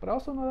 but I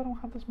also know I don't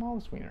have the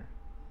smallest wiener.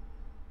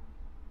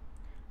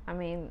 I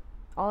mean,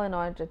 all in all,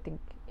 I just think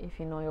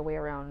if you know your way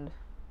around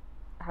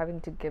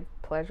having to give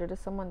pleasure to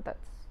someone,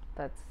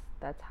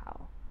 that's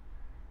how.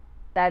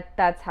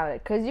 That's how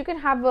it. Because you can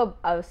have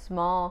a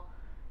smaller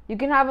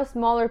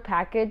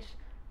package,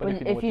 But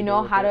when, if you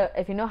know how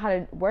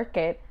to work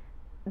it,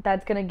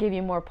 that's gonna give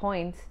you more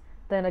points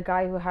than a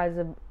guy who has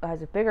a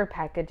bigger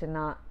package and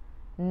not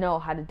know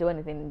how to do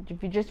anything.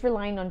 If you're just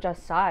relying on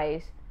just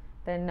size,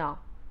 then no,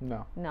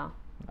 No,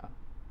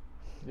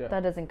 yeah,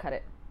 that doesn't cut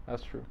it.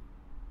 that's true.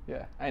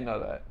 Yeah, I know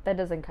that. That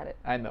doesn't cut it.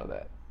 I know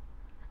that.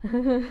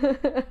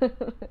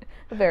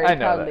 Very I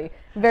know proudly.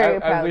 Very I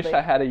proudly. wish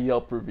I had a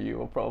Yelp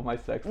review of all my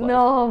sex life.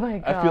 No, oh my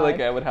god. I feel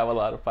like I would have a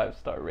lot of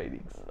 5-star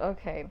ratings.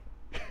 Okay.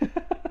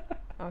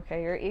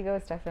 Okay, your ego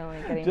is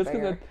definitely getting Just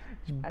bigger.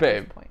 because, at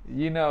babe, this point.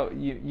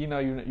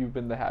 you've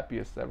been the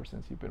happiest ever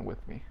since you've been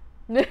with me.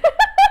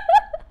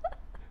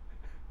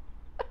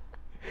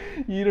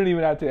 You don't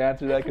even have to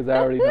answer that because I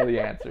already know the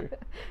answer.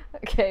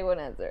 Okay, I won't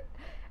answer.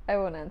 I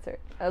won't anscer.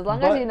 As long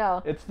But as you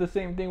know. it's the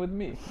same thing with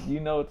me.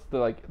 It's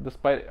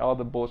despite all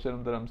the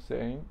bullshit that I'm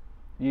saying,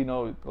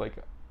 like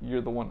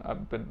you're the one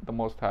I've been the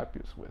most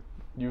happiest with.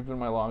 You've been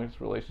my longest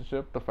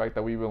relationship. The fact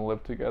that we even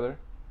live together,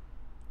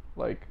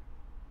 like,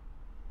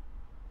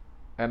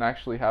 and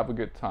actually have a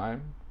good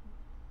time,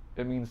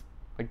 it means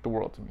like the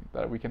world to me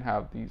that we can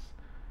have these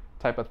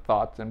type of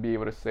thoughts and be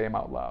able to say them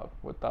out loud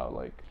without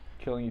like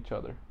killing each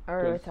other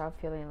Or without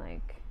feeling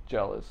like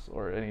jealous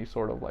or any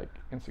sort of like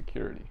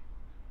insecurity.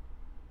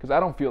 Because I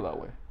don't feel that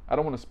way. I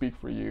don't want to speak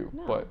for you,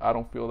 No. but I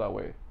don't feel that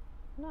way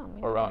no,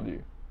 me around neither.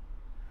 you.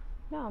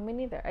 No, me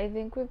neither. I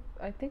think we've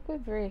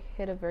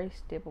hit a very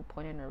stable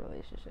point in our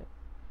relationship.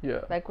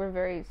 Yeah. Like we're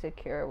very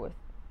secure with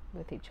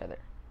each other.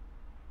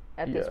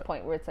 At this Yeah.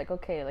 point where it's like,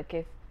 okay, like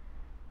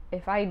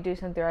if I do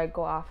something or I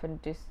go off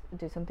and just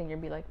do something, you'll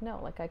be like, no,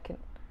 like I can,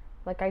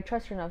 like I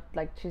trust her enough,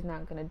 like she's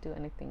not gonna do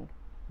anything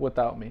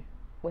Without me.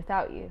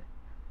 without you,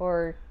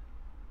 or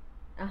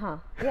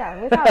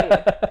yeah, without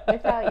you,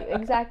 without you,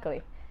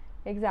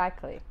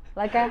 exactly.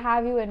 Like I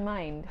have you in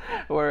mind.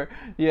 Or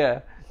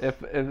yeah,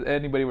 if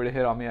anybody were to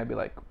hit on me, I'd be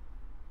like,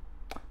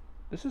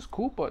 this is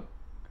cool, but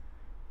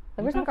Like,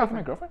 you where's my think I'm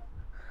my girlfriend?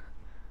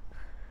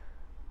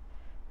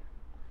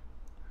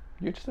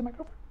 You interested in my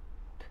girlfriend?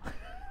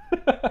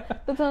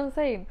 That's what I'm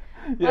saying.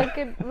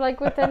 Yeah. Like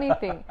with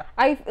anything,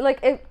 I like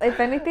if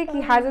anything,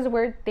 he has this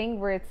weird thing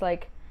where it's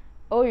like,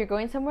 oh, you're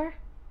going somewhere?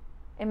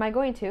 Am I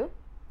going too?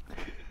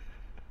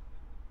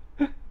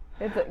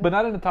 It's like, But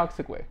not in a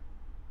toxic way.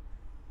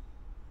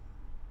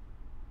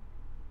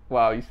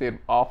 Wow, you stayed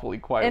awfully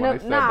quiet when I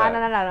said that. No.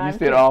 You I'm stayed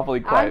kidding. awfully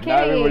I'm quiet.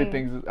 Not everybody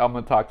kidding. thinks I'm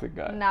a toxic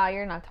guy. No,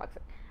 you're not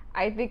toxic.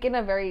 I think in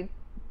a very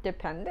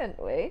dependent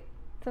way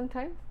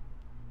sometimes.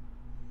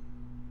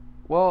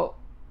 Well,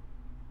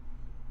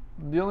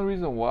 the only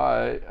reason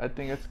why I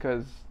think it's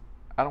because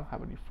I don't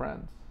have any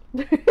friends.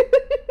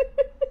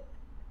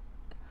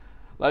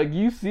 Like,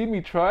 you see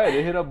me try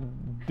to hit up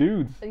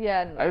dudes.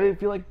 Yeah. No. I really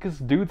feel like because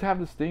dudes have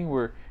this thing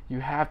where you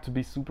have to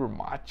be super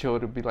macho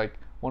to be like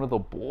one of the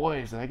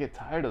boys, and I get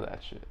tired of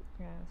that shit.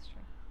 Yeah, that's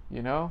true.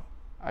 You know?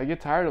 I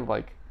get tired of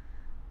like,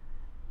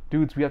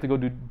 dudes, we have to go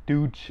do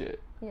dude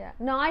shit. Yeah.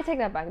 No, I take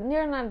that back.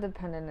 You're not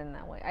dependent in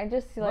that way. I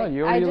just like. No,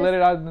 you already let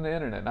it out on the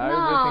internet. Now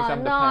everybody thinks I'm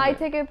no, dependent. I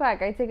take it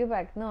back. I take it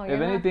back. No, you're If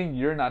not. anything,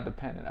 you're not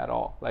dependent at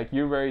all. Like,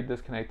 you're very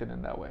disconnected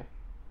in that way.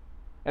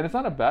 And it's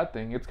not a bad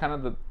thing. It's kind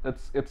of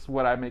it's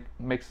what I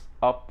makes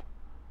up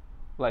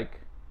like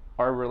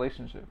our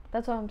relationship.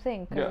 That's what I'm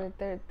saying. Because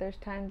Yeah. there's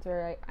times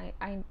where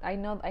I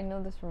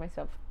know this for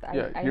myself.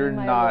 I You're need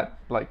my not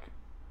like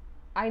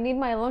I need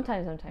my alone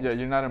time sometimes. you're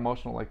not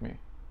emotional like me.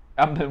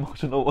 I'm the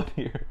emotional one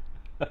here.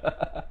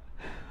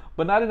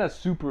 But not in a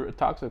super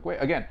toxic way.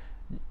 Again,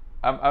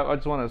 I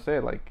just want to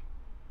say, like,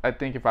 I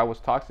think if I was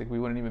toxic, we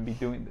wouldn't even be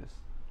doing this.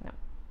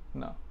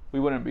 No, we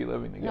wouldn't be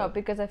living together. No,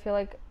 because I feel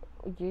like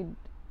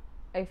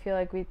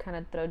we kind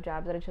of throw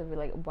jabs at each other. We're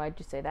like, why'd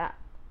you say that?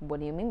 What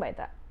do you mean by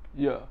that?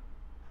 Yeah.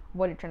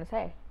 What are you trying to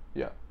say?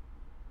 Yeah.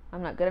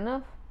 I'm not good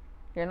enough?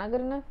 You're not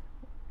good enough?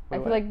 Wait,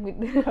 I feel like we...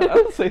 I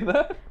don't say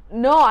that.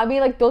 No, I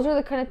mean, like, those are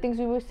the kind of things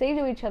we would say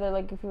to each other,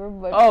 like, if we were...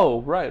 Like,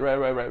 Oh, right.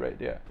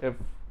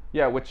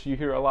 Yeah. Which you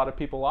hear a lot of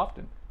people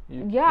often.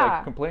 Yeah.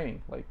 Like,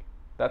 complaining. Like,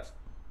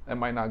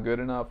 am I not good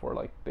enough? Or,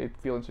 like, they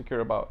feel insecure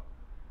about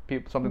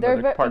something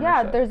that their partner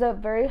said. There's a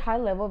very high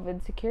level of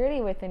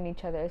insecurity within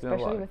each other, a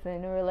especially lot.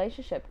 within a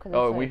relationship. Cause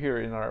Oh, it's we like, hear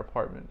it in our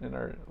apartment, in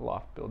our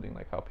loft building,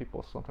 like how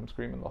people sometimes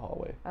scream in the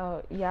hallway.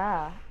 oh,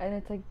 yeah. And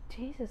it's like,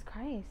 Jesus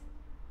Christ.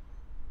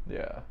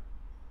 Yeah.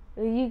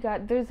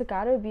 There's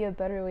gotta be a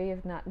better way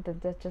of not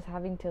just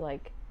having to,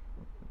 like...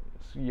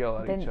 Yell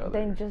at each other.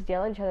 Then just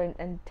yell at each other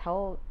and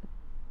tell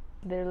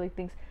literally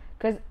things.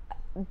 Because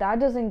that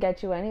doesn't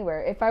get you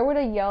anywhere. If I were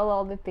to yell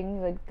all the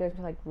things, like, there's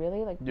like, really?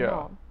 Like, Yeah.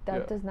 no.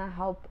 That Yeah. does not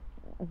help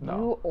No.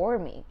 you or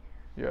me.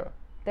 Yeah.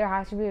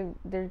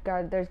 There's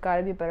got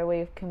to be a better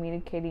way of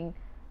communicating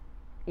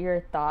your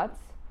thoughts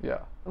Yeah.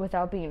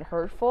 without being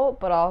hurtful,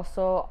 but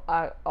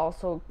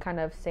also kind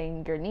of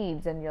saying your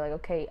needs, and you're like,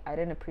 okay, I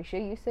didn't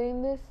appreciate you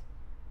saying this.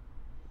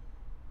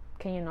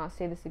 Can you not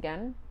say this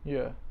again?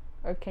 Yeah.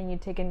 Or can you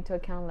take into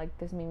account, like,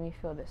 this made me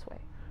feel this way?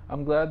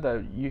 I'm glad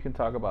that you can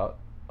talk about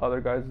other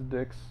guys'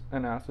 dicks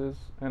and asses,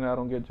 and I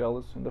don't get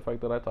jealous in the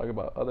fact that I talk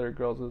about other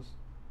girls'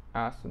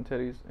 ass and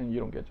titties, and you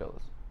don't get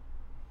jealous.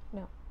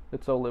 No.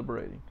 It's so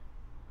liberating.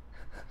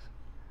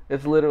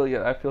 It's literally,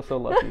 I feel so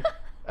lucky.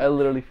 I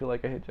literally feel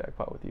like I hit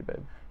jackpot with you,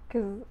 babe.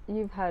 Because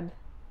you've had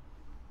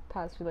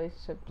past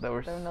relationships That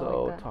were not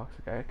so like that.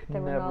 toxic. I could They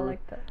were not never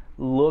like that.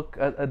 look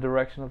at a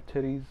direction of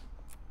titties,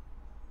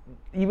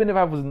 even if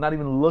I was not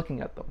even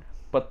looking at them.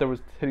 But there was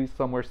titties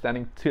somewhere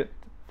standing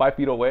 5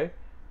 feet away,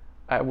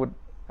 I would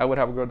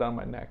have a girl down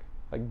my neck.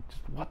 Like,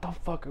 just, what the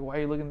fuck? Why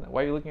are you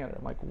looking at her?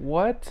 I'm like,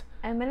 what?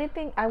 And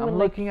anything I would I'm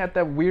looking at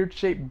that weird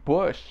shaped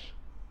bush.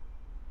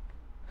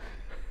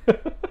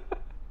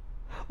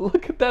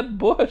 Look at that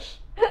bush.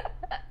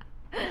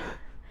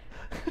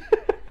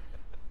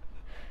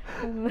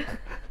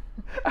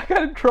 I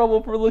got in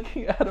trouble for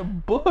looking at a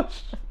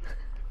bush.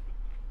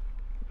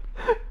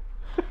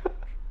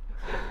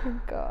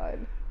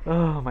 God.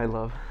 Oh, my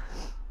love.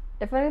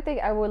 If anything,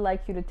 I would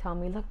like you to tell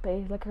me, look,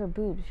 babe, look at her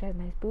boobs. She has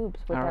nice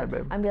boobs. All right,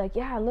 babe. I'd be like,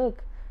 yeah,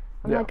 look.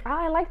 I'm like,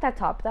 I like that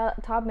top.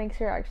 That top makes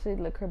her actually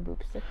look her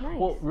boobs look nice.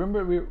 Well,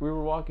 remember we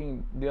were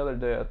walking the other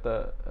day at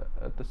the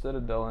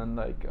Citadel, and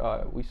like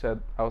we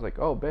said, I was like,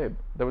 oh, babe,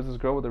 there was this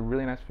girl with a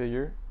really nice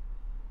figure,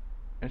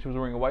 and she was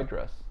wearing a white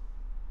dress.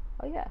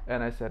 Oh yeah.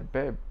 And I said,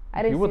 babe,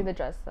 I didn't see the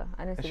dress though.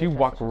 I didn't see. She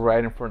walked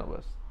right in front of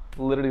us,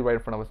 literally right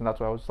in front of us, and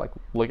that's why I was like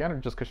looking at her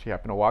just because she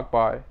happened to walk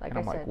by, like and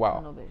I'm I like, said, wow.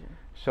 tunnel vision.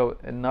 So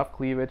enough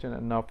cleavage and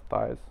enough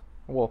thighs.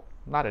 Well,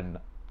 not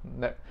enough.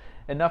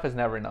 Enough is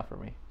never enough for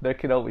me. There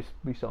could always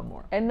be shown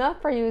more.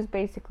 Enough for you is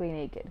basically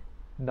naked.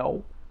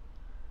 No.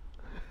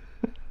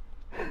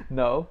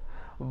 No.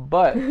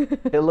 But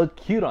it looked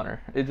cute on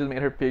her. It just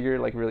made her figure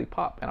like really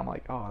pop. And I'm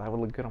like, oh, that would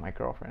look good on my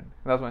girlfriend.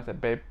 And that's when I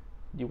said, babe,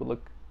 you would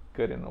look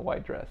good in a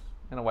white dress.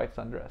 In a white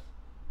sundress.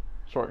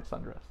 Short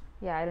sundress.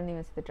 Yeah, I didn't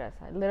even see the dress.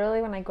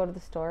 Literally, when I go to the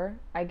store,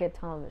 I get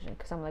tunnel vision.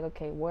 Because I'm like,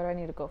 okay, what do I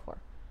need to go for?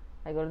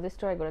 I go to this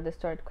store,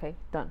 okay,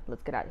 done.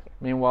 Let's get out of here.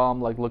 Meanwhile,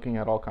 I'm like looking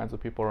at all kinds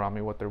of people around me,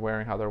 what they're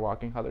wearing, how they're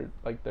walking, how they're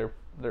like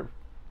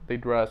they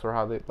dress, or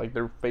how they like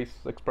their face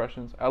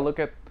expressions. I look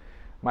at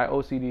my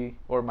OCD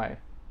or my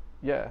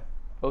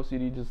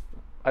OCD, just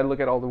I look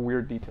at all the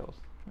weird details.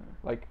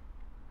 Like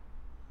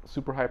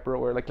super hyper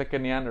aware, like a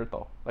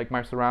Neanderthal. Like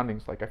my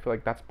surroundings, like I feel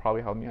like that's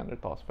probably how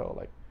Neanderthals felt.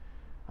 Like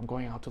I'm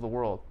going out to the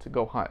world to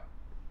go hunt.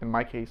 In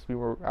my case, we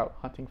were out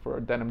hunting for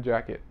a denim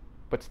jacket,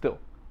 but still.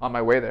 On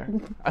my way there,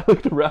 I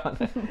looked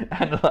around,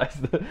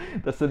 analyzed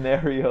the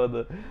scenario,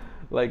 the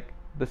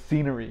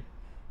scenery,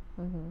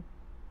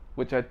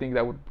 which I think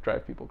that would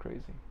drive people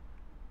crazy.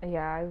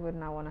 Yeah, I would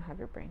not want to have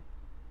your brain.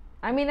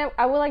 I mean,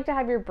 I would like to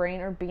have your brain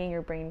or be in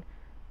your brain.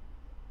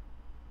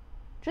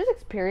 Just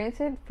experience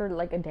it for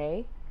like a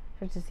day,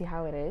 just to see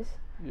how it is.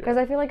 Because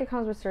I feel like it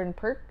comes with certain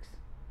perks.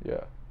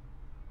 Yeah.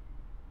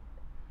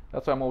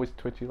 That's why I'm always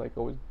twitchy, like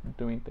always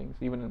doing things.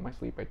 Even in my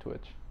sleep, I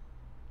twitch.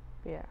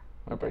 Yeah.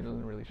 My brain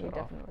doesn't really shut off.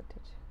 Definitely would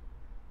twitch.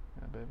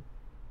 Yeah, babe.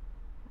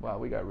 Wow,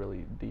 we got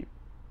really deep.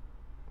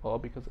 All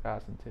because of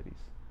ass and titties.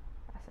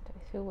 Ass and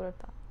titties. Who would have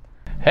thought?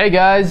 Hey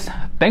guys,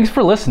 thanks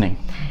for listening.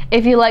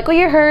 If you like what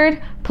you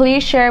heard,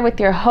 please share with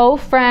your whole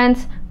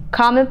friends,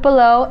 comment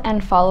below,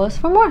 and follow us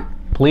for more.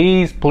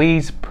 Please,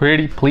 please,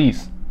 pretty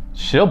please.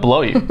 She'll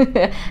blow you.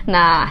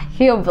 Nah,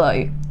 he'll blow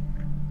you.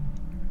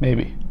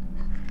 Maybe.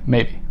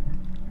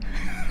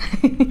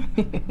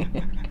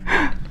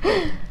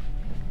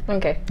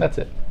 Okay. That's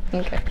it.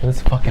 Okay.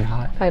 It's fucking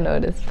hot. I know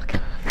it is fucking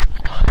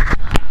hot.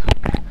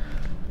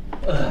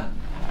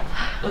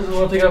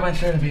 I'll take out my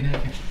shirt and be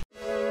naked.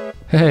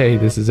 Hey,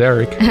 this is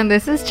Eric. And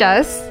this is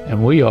Jess.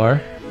 And we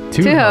are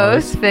two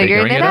hosts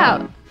figuring it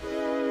out.